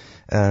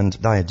 And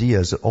the idea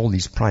is that all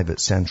these private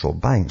central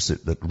banks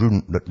that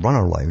run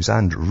our lives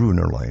and ruin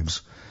our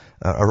lives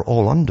are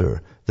all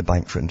under the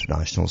Bank for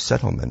International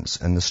Settlements,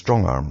 and the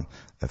strong arm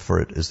for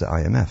it is the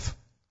IMF.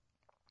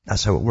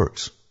 That's how it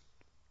works.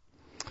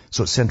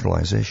 So it's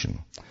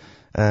centralization.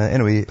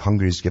 Anyway,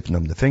 Hungary's given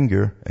them the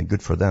finger, and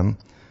good for them,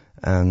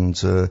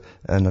 and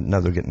now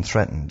they're getting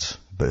threatened,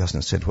 but it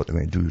hasn't said what they're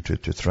going to do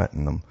to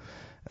threaten them.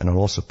 And I'll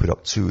also put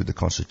up too the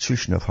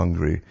Constitution of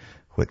Hungary,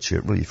 which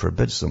really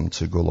forbids them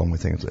to go along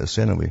with things like this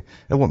anyway.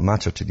 It won't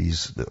matter to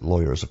these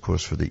lawyers, of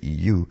course, for the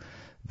EU,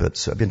 but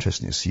it'd be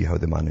interesting to see how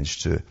they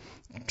manage to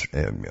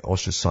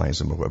ostracize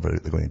them or whatever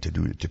they're going to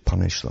do to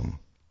punish them.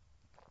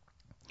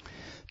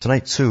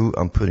 Tonight too,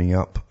 I'm putting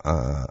up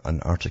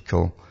an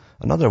article,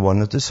 another one.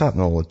 This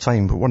happens all the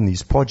time, but one of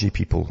these podgy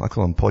people, I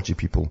call them podgy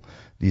people,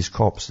 these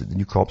cops, the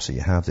new cops that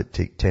you have that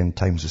take 10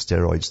 times the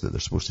steroids that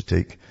they're supposed to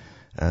take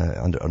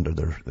under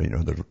their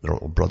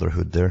little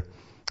brotherhood there.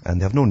 And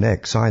they have no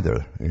necks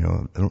either, I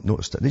don't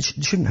notice that. They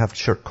shouldn't have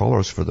shirt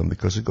collars for them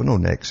because they've got no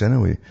necks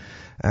anyway.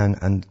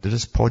 And they're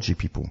just podgy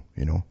people,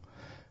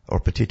 or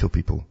potato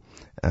people.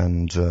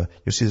 And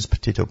you see this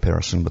potato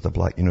person with a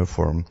black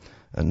uniform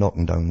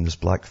knocking down this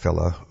black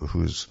fella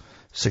who's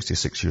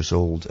 66 years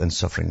old and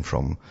suffering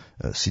from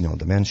senile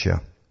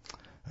dementia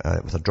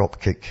with a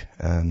drop kick.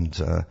 And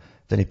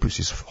then he puts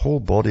his whole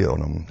body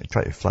on him. He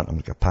tries to flatten him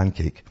like a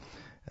pancake,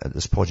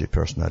 this podgy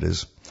person that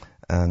is.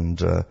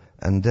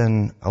 And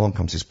then along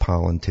comes his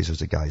pal and tasers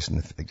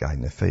the guy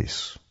in the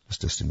face,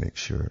 just to make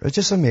sure. It's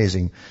just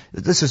amazing.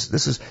 This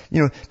is,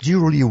 do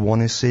you really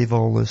want to save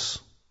all this?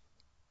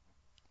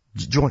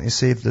 Do you want to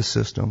save this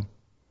system?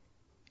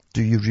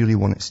 Do you really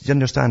want to? Do you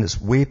understand it's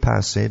way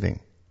past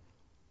saving?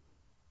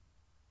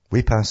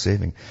 Way past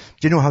saving.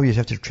 Do you know how you'd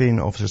have to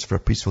train officers for a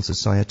peaceful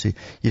society?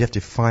 You'd have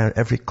to fire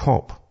every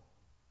cop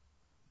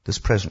that's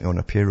presently on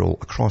a payroll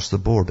across the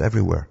board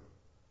everywhere.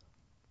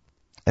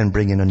 And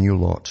bring in a new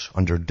lot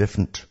under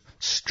different,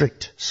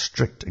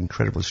 strict,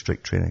 incredibly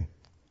strict training.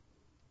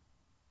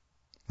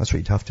 That's what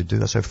you'd have to do.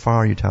 That's how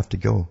far you'd have to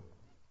go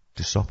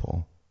to stop it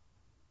all.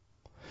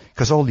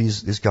 Because all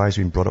these guys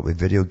have been brought up with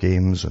video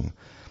games and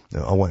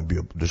I want to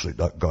be just like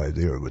that guy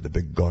there with the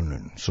big gun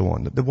and so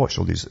on. They watch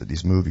all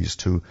these movies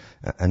too,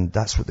 and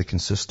that's what they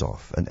consist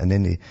of. And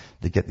then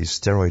they get these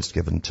steroids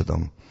given to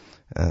them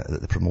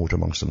that they promote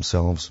amongst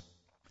themselves.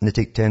 And they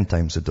take 10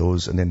 times a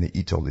dose and then they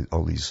eat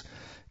all these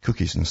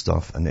cookies and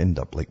stuff and end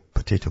up like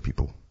potato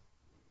people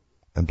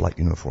in black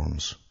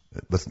uniforms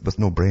with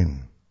no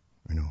brain,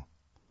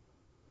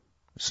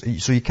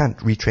 So you can't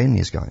retrain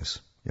these guys,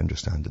 you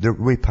understand? They're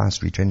way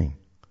past retraining.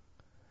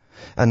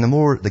 And the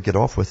more they get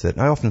off with it,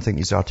 and I often think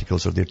these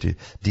articles are there to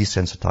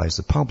desensitize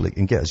the public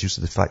and get us used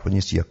to the fact when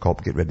you see a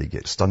cop get ready to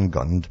get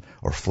stun-gunned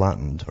or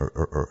flattened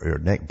or your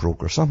neck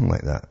broke or something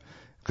like that.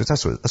 Because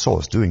that's all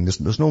it's doing.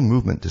 There's no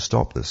movement to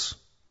stop this.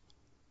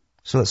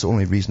 So that's the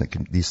only reason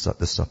this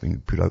stuff being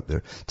put out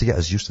there, to get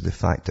us used to the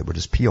fact that we're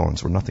just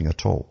peons, we're nothing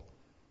at all.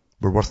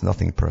 We're worth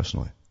nothing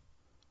personally.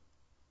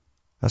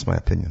 That's my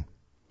opinion.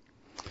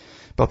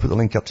 But I'll put the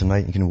link up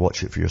tonight. You can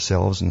watch it for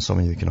yourselves, and some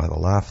of you can have a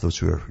laugh, those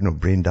who are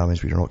brain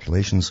damaged with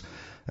inoculations,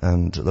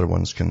 and the other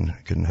ones can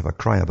have a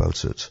cry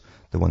about it,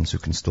 the ones who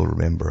can still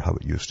remember how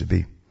it used to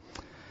be.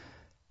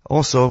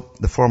 Also,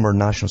 the former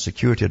National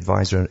Security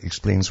Advisor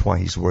explains why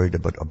he's worried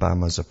about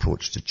Obama's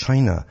approach to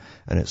China,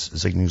 and it's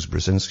Zbigniew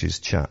Brzezinski's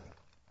chat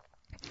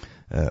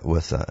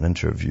with an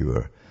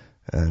interviewer.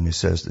 And he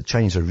says the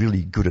Chinese are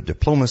really good at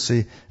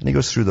diplomacy, and he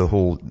goes through the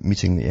whole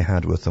meeting that he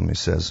had with them, he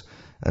says,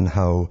 and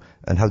how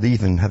they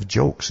even have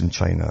jokes in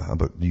China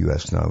about the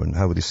US now, and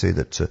how they say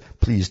that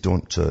please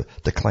don't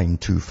decline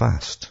too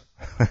fast.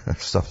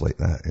 Stuff like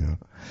that,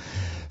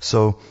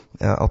 So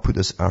I'll put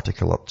this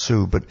article up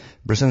too, but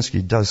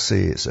Brzezinski does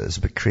say it's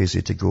a bit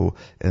crazy to go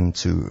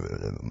into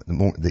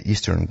the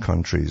eastern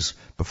countries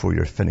before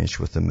you're finished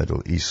with the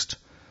Middle East.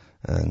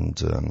 And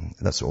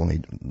that's the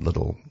only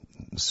little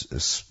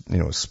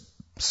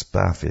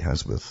spaff he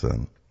has with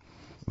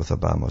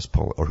Obama's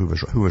policy, or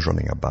who was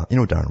running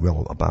Obama. Darn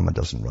well, Obama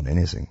doesn't run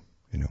anything,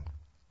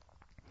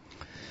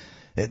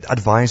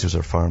 Advisors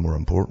are far more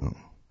important.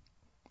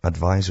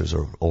 Advisors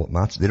are all that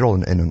matters. They're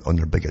all in on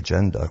their big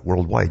agenda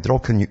worldwide. They're all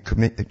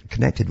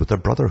connected with their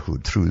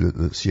brotherhood through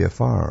the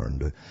CFR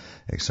and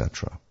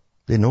etc.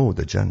 They know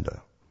the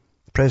agenda.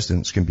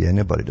 Presidents can be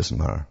anybody, doesn't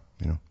matter,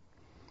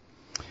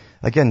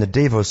 Again, the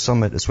Davos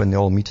summit is when they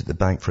all meet at the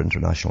Bank for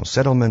International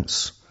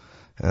Settlements,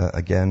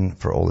 again,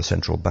 for all the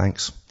central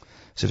banks.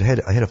 So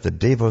ahead of the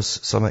Davos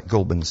summit,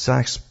 Goldman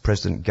Sachs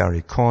President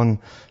Gary Cohn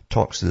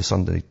talks to the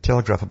Sunday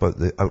Telegraph about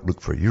the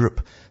outlook for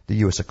Europe, the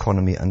US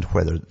economy, and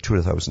whether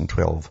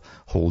 2012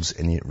 holds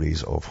any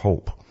rays of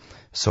hope.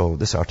 So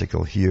this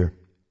article here,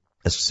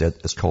 as said,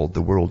 is called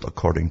The World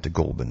According to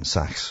Goldman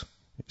Sachs,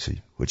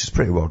 which is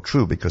pretty well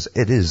true because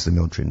it is the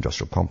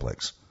military-industrial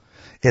complex.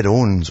 It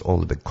owns all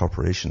the big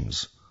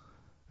corporations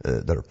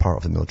that are part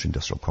of the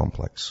military-industrial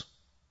complex.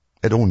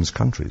 It owns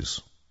countries.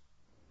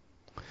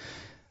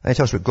 And he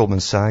talks about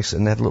Goldman Sachs,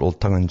 and they have little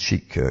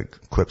tongue-in-cheek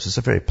quips. It's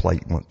a very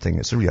polite thing.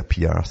 It's really a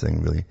PR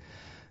thing, really.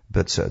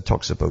 But it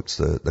talks about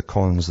the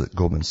cons that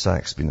Goldman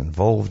Sachs has been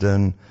involved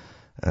in,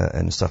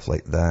 and stuff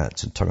like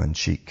that, and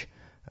tongue-in-cheek.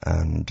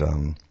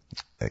 And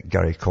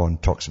Gary Cohn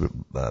talks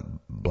about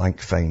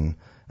Blankfein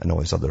and all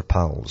his other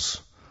pals.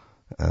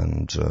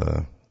 And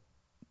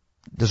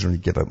doesn't really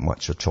give out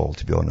much at all,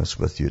 to be honest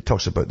with you. It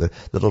talks about the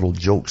little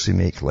jokes they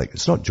make, like,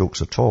 it's not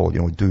jokes at all,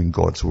 doing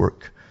God's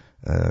work,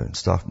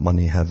 stuff,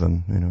 money,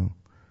 heaven,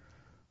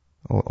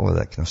 all of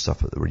that kind of stuff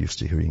that we're used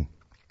to hearing.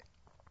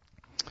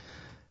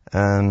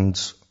 And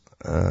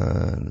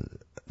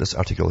this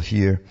article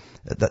here,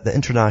 that the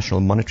International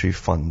Monetary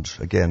Fund,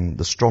 again,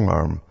 the strong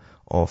arm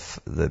of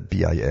the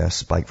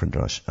BIS, Bank for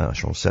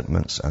International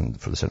Settlements, and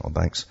for the central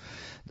banks,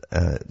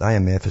 the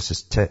IMF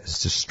is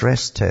to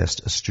stress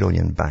test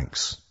Australian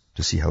banks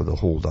to see how they'll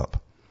hold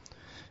up.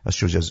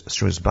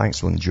 Australia's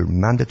banks will endure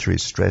mandatory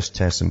stress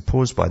tests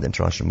imposed by the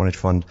International Monetary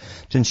Fund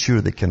to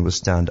ensure they can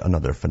withstand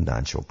another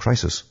financial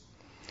crisis.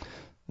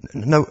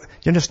 Now,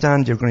 you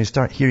understand you're going to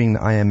start hearing the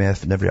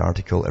IMF in every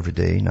article every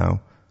day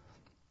now.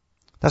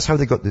 That's how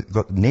they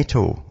got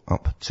NATO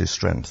up to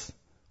strength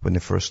when they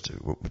first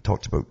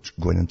talked about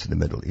going into the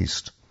Middle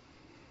East.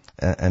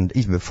 And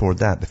even before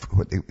that,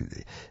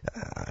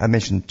 I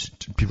mentioned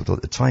to people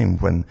at the time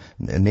when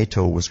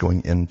NATO was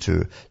going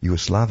into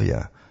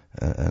Yugoslavia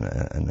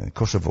and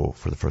Kosovo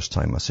for the first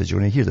time, I said, you're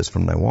going to hear this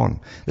from now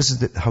on. This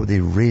is how they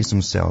raise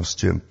themselves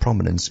to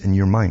prominence in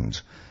your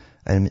mind.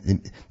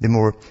 And the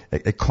more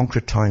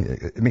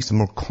it makes them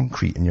more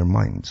concrete in your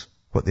mind,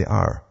 what they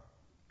are.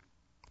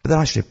 But they're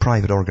actually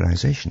private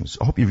organizations.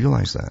 I hope you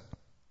realize that.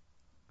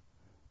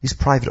 These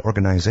private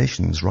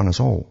organizations run us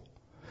all.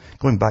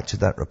 Going back to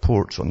that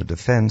report on the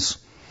defense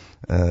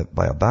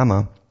by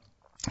Obama,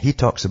 he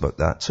talks about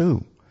that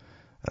too.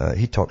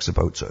 He talks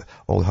about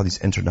all how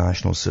these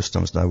international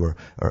systems now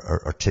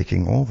are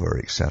taking over,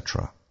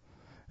 etc.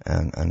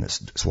 And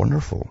it's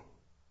wonderful.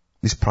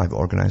 These private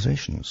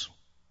organizations.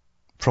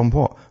 From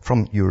what?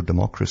 From your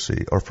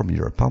democracy or from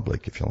your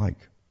republic, if you like.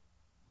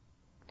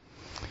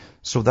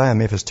 So the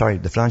IMF has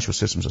targeted the financial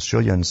systems of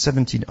Australia and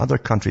 17 other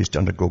countries to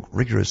undergo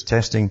rigorous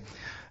testing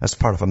as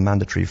part of a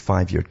mandatory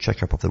 5-year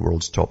checkup of the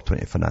world's top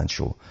 20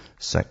 financial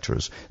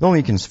sectors. The only way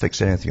you can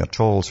fix anything at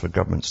all is for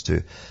governments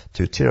to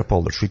tear up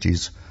all the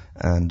treaties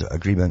and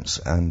agreements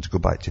and go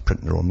back to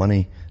printing their own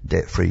money,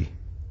 debt-free.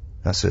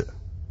 That's it.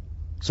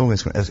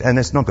 And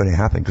it's not going to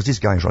happen because these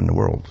guys run the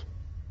world.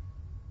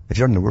 If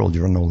you run the world,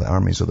 you run all the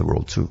armies of the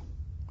world too.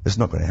 It's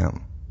not going to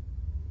happen.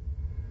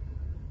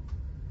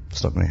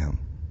 It's not going to happen.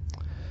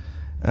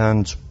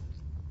 And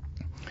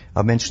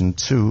I mentioned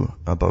too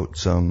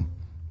about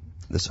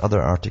this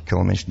other article.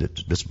 I mentioned it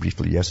just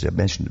briefly yesterday. I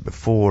mentioned it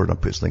before, and I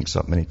put its links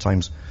up many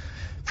times.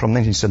 From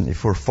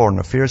 1974, Foreign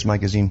Affairs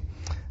magazine.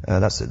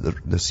 That's the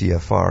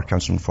CFR,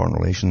 Council on Foreign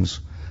Relations.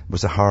 It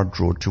was a hard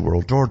road to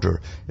world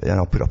order. And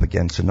I'll put up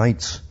again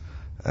tonight.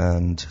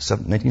 And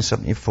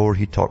 1974,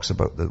 he talks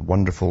about the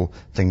wonderful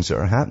things that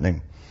are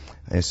happening.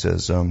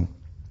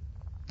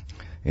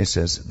 He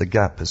says, the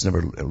gap has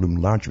never loomed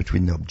large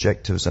between the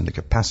objectives and the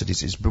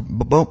capacities. It's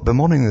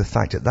bemoaning the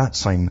fact at that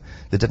time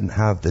they didn't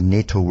have the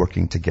NATO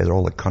working together,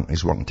 all the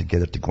countries working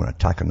together to go and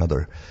attack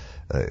another,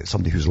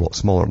 somebody who's a lot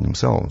smaller than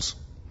themselves.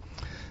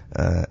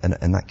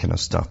 And that kind of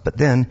stuff. But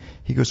then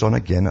he goes on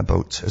again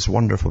about, it's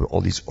wonderful,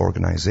 all these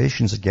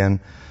organizations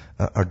again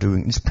are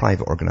doing, these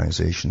private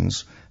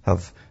organizations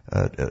have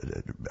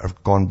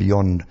gone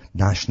beyond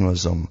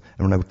nationalism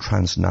and are now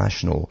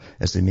transnational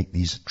as they make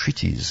these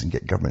treaties and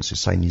get governments to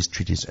sign these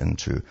treaties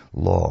into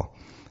law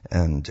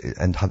and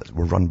how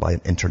were run by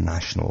an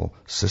international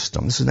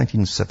system. This is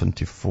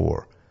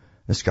 1974.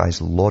 This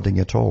guy's lauding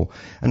it all.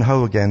 And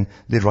how, again,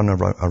 they run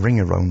a ring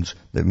around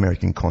the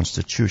American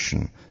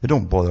Constitution. They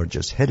don't bother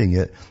just hitting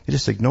it. They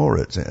just ignore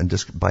it and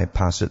just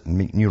bypass it and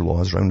make new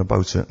laws round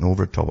about it and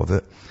over top of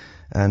it.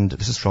 And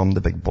this is from the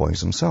big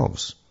boys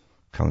themselves.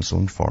 Council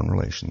on Foreign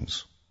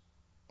Relations.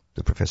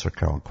 The Professor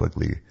Carroll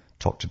Quigley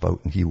talked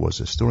about, and he was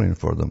a historian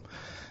for them.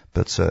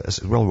 But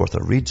it's well worth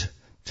a read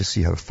to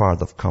see how far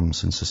they've come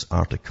since this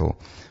article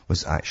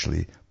was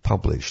actually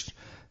published.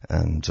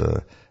 And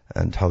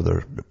how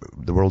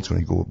the world's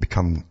going to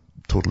become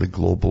totally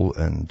global,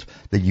 and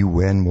the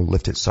UN will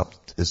lift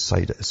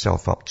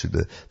itself up to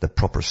the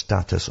proper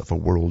status of a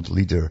world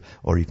leader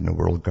or even a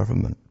world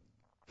government.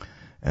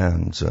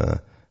 And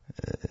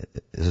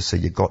as I say,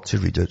 you've got to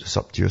read it. It's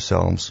up to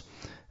yourselves.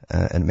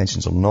 And it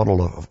mentions a lot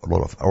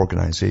of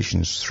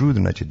organizations through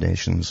the United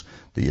Nations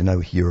that you now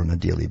hear on a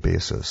daily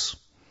basis,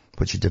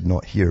 which you did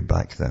not hear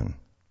back then,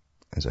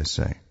 as I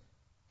say.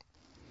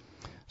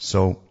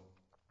 So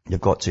you've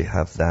got to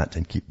have that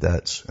and keep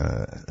that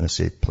in a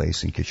safe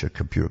place in case your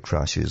computer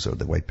crashes or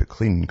they wipe it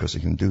clean, because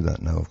you can do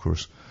that now, of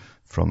course,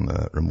 from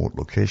remote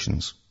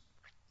locations.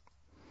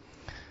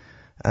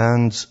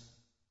 And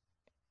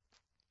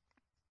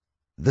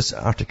this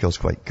article is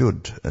quite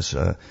good.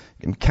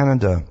 In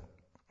Canada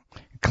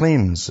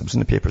claims, it was in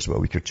the papers about a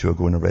week or two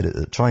ago and I read it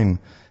at the time,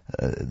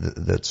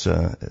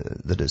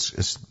 that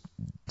it's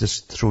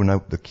just thrown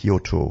out the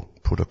Kyoto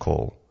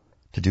Protocol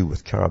to do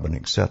with carbon,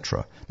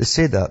 etc. They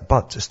say that,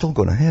 but it's still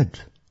going ahead.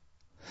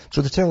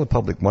 So they tell the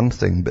public one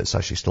thing, but it's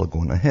actually still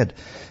going ahead.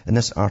 And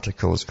this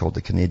article is called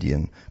The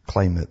Canadian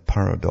Climate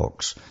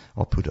Paradox.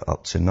 I'll put it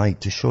up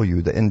tonight to show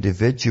you that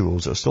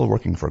individuals that are still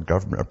working for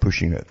government are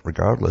pushing it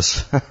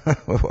regardless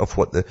of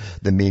what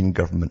the main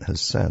government has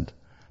said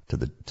to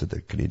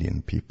the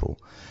Canadian people,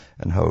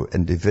 and how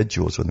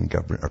individuals within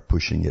government are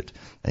pushing it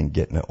and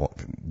getting it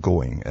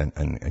going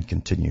and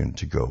continuing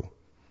to go,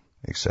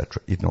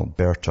 etc. Even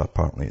Alberta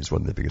apparently is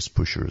one of the biggest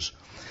pushers.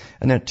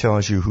 And it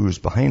tells you who's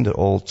behind it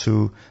all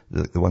too,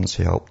 the ones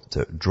who helped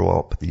draw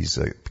up these,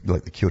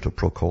 like the Kyoto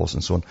Protocols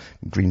and so on,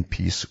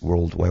 Greenpeace,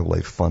 World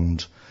Wildlife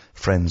Fund,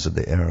 Friends of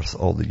the Earth,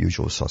 all the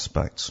usual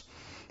suspects,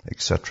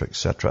 etc.,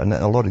 etc. And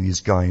a lot of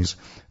these guys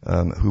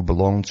who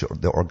belong to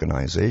the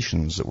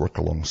organizations that work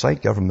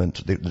alongside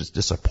government, they just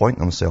disappoint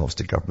themselves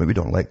to government. We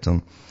don't elect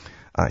them.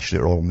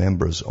 Actually, are all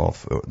members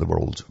of the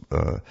World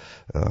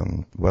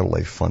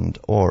Wildlife Fund,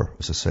 or,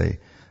 as I say,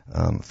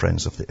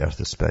 Friends of the Earth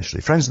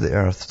especially. Friends of the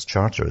Earth's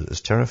charter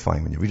is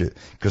terrifying when you read it,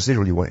 because they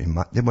really want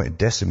to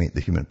decimate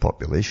the human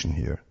population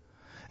here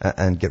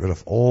and get rid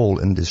of all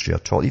industry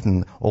at all,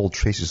 even all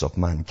traces of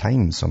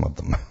mankind, some of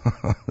them.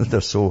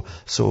 They're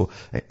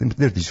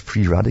they're these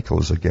free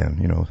radicals again,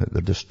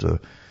 they're just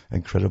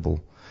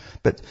incredible.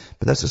 But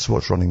that's just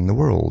what's running the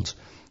world.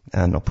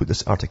 And I'll put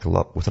this article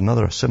up with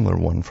another similar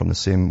one from the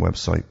same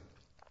website.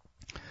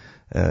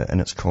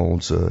 And it's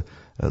called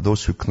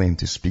Those Who Claim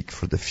to Speak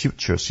for the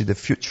Future. See, the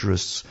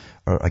futurists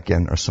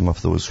are some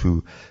of those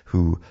who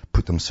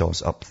put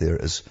themselves up there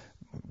as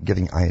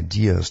giving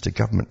ideas to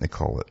government, they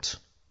call it.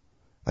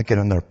 Again,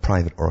 in their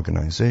private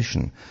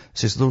organization. It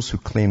says those who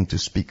claim to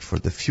speak for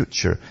the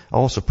future. I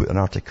also put an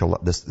article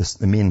up,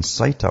 the main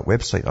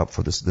website up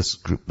for this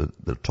group that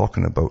they're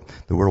talking about,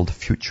 the World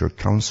Future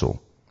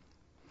Council.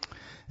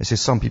 It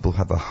says some people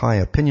have a high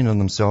opinion on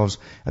themselves.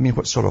 I mean,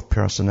 what sort of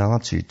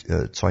personality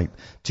type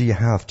do you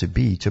have to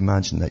be to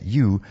imagine that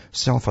you,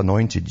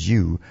 self-anointed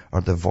you,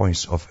 are the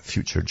voice of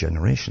future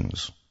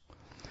generations?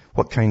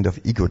 What kind of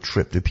ego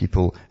trip do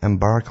people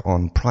embark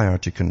on prior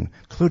to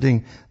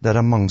concluding that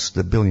amongst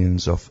the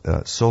billions of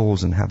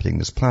souls inhabiting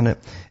this planet,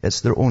 it's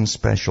their own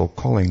special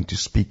calling to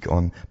speak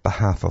on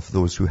behalf of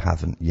those who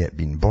haven't yet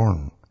been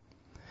born?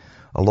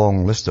 A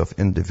long list of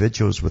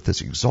individuals with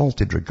this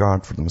exalted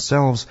regard for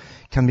themselves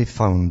can be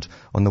found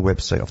on the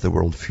website of the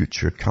World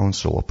Future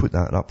Council. I'll put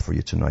that up for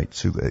you tonight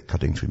too at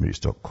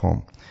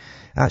cuttingthroughmirrors.com.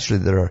 Actually,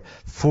 there are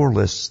 4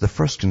 lists. The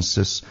first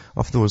consists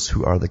of those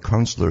who are the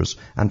counselors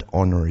and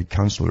honorary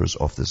counselors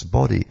of this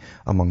body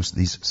amongst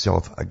these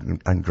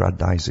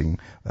self-aggrandizing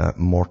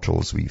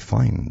mortals we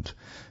find.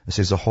 It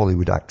says a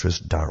Hollywood actress,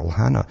 Daryl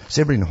Hannah.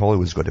 So everybody in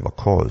Hollywood's got to have a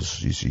cause.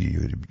 You see,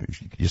 you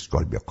just got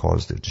to be a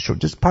cause there to show,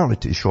 just partly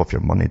to show off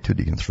your money too that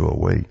you can throw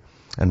away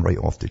and write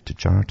off to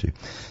charity.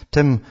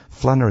 Tim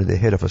Flannery, the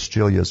head of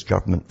Australia's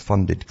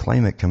government-funded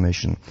Climate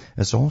Commission,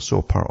 is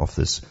also part of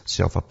this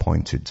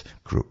self-appointed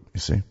group, you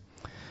see.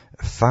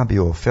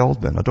 Fabio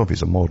Feldman, I don't know if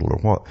he's a model or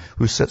what,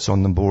 who sits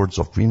on the boards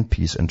of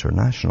Greenpeace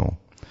International,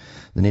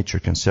 the Nature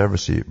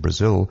Conservancy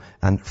Brazil,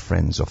 and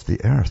Friends of the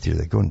Earth. Here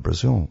they go in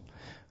Brazil.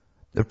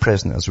 They're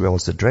present as well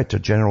as the Director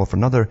General of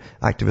another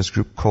activist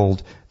group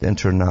called the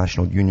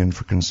International Union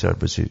for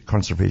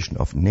Conservation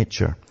of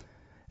Nature.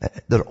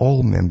 They're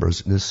all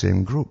members in the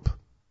same group.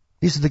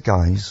 These are the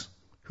guys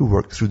who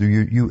work through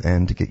the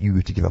UN to get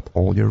you to give up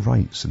all your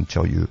rights and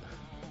tell you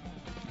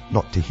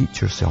not to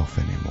heat yourself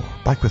anymore.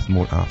 Back with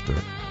more after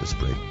this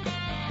break.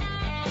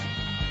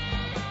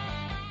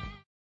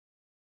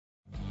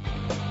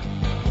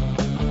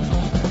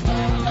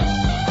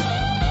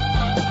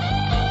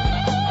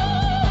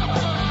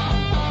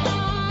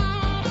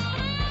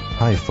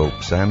 Hi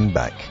folks, I'm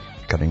back,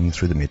 cutting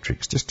through the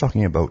matrix, just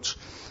talking about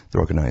the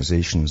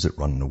organizations that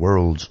run the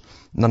world,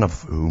 none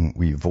of whom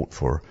we vote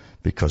for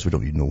because we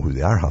don't even know who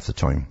they are half the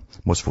time.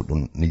 Most folk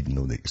don't even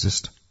know they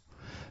exist.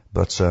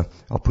 But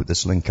I'll put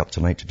this link up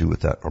tonight to do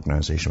with that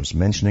organization I was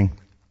mentioning,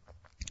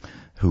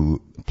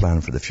 who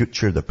plan for the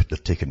future. They're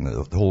taking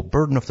the whole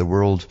burden of the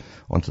world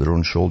onto their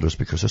own shoulders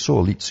because they're so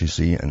elite, you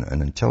see,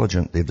 and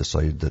intelligent. They've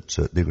decided that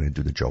they're going to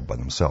do the job by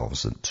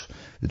themselves, and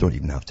they don't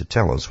even have to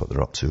tell us what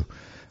they're up to.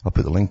 I'll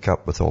put the link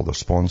up with all their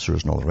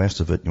sponsors and all the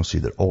rest of it. You'll see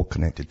they're all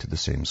connected to the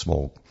same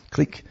small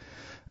clique,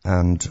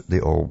 and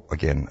they all,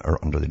 again, are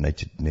under the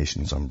United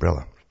Nations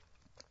umbrella.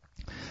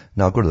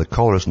 Now I'll go to the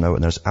callers now,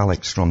 and there's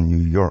Alex from New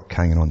York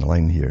hanging on the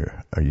line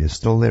here. Are you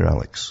still there,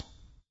 Alex?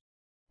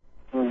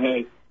 Oh,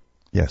 hey.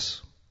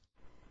 Yes.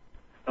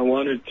 I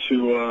wanted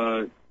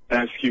to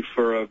ask you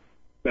for a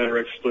better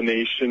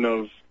explanation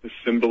of the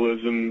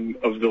symbolism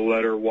of the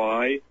letter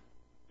Y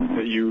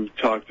that you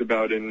talked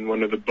about in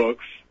one of the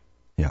books.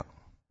 Yeah.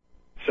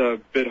 It's a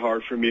bit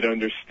hard for me to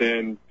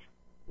understand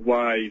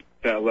why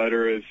that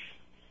letter is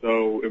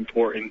so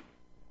important.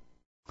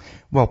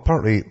 Well,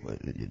 partly,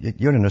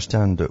 you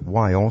understand that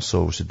Y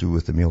also is to do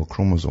with the male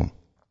chromosome.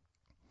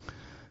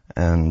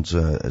 And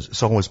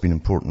it's always been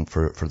important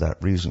for that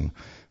reason.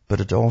 But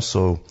it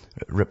also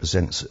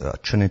represents a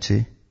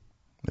trinity.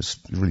 It's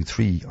really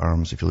 3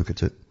 arms if you look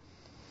at it.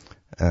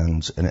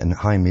 And in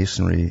high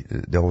masonry,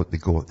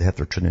 they have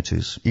their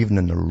trinities. Even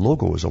in their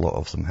logos, a lot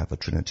of them have a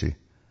trinity.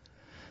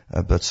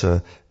 But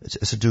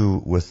it's to do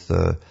with,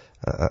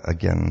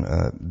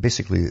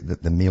 basically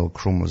the male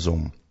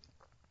chromosome.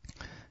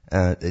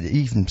 It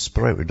even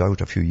sprouted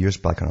out a few years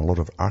back in a lot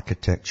of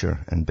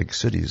architecture in big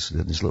cities.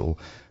 These little,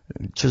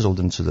 chiseled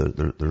into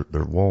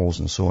their walls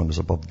and so on, as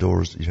above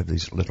doors, you have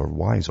these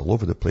little Ys all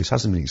over the place.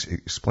 Hasn't been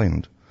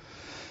explained.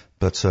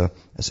 But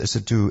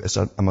it's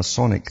a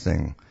Masonic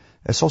thing.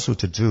 It's also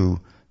to do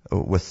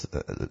with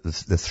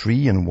the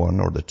 3 in 1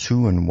 or the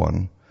 2 in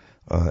 1.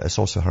 It's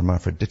also a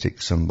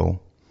hermaphroditic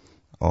symbol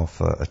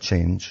of a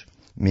change,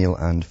 male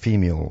and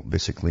female,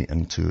 basically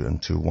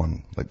into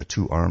one, like the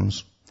 2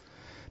 arms.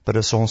 But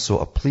it's also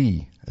a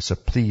plea. It's a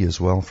plea as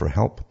well for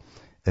help.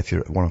 If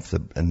you're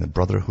in the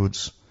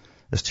brotherhoods,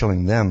 it's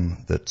telling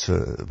them that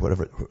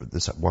whatever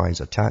this Y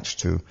is attached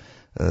to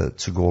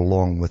go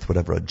along with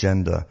whatever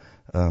agenda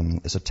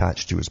is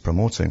attached to is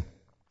promoting.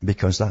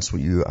 Because that's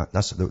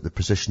the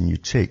position you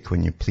take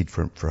when you plead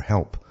for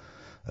help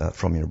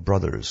from your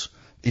brothers.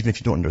 Even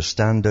if you don't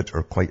understand it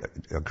or quite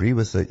agree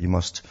with it, you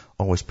must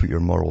always put your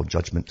moral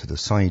judgment to the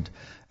side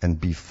and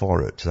be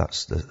for it.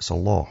 It's a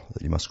law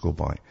that you must go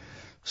by.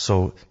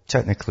 So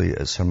technically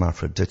it's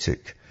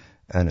hermaphroditic,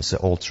 and it's the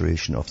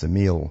alteration of the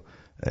male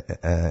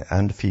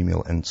and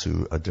female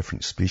into a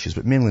different species,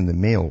 but mainly the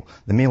male.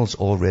 The male's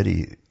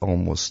already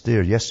almost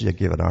there. Yesterday I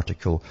gave an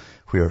article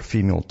where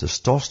female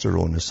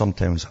testosterone is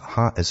sometimes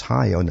as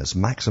high on its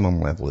maximum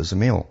level as a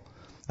male,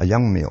 a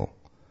young male.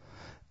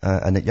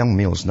 And that young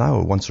males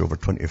now, once they're over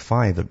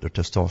 25, their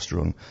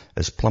testosterone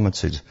is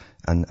plummeted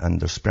and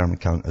their sperm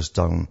count is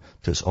down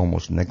to it's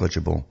almost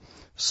negligible.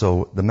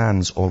 So the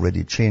man's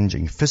already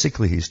changing.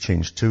 Physically he's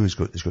changed too.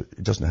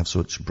 He doesn't have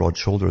such broad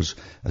shoulders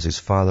as his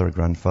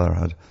grandfather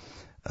had.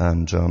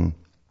 And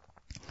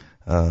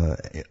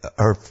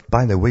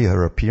by the way,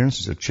 her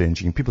appearances are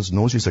changing. People's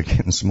noses are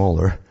getting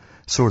smaller.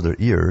 So are their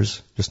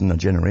ears, just in a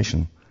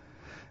generation.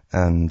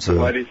 And so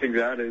why do you think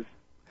that is?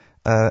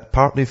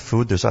 Partly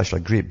food. There's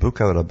actually a great book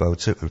out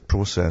about it with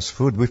processed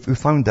food. We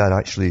found that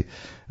actually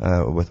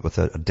with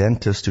a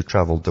dentist who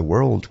traveled the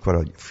world quite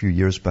a few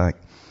years back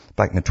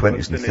in the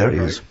 20s and 30s.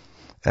 Right.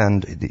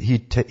 And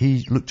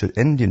he looked at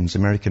North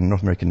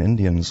American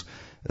Indians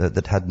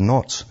that had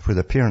not, where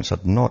the parents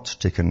had not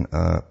taken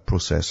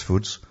processed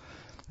foods,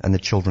 and the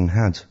children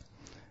had.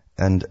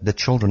 And the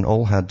children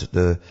all had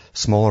the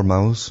smaller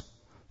mouths,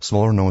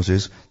 smaller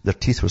noses, their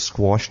teeth were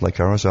squashed like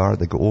ours are,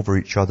 they go over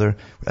each other,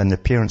 and the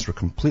parents were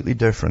completely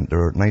different. They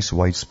were nice,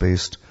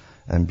 wide-spaced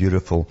and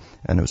beautiful,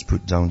 and it was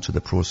put down to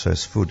the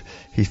processed food.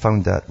 He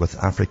found that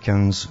with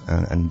Africans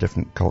and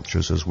different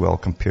cultures as well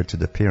compared to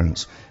the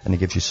parents, and he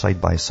gives you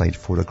side-by-side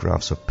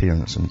photographs of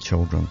parents and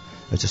children.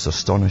 It's just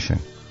astonishing.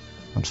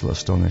 Absolutely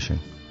astonishing.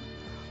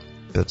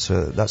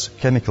 But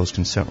chemicals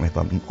can certainly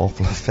have an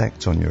awful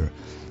effect on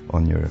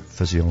your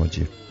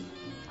physiology.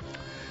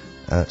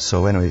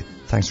 So anyway,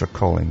 thanks for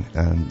calling,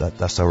 and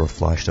that's our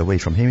flashed away.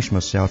 From Hamish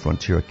myself,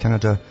 Ontario,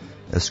 Canada,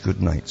 it's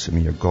good night.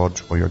 May your God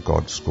or your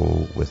gods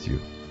go with you.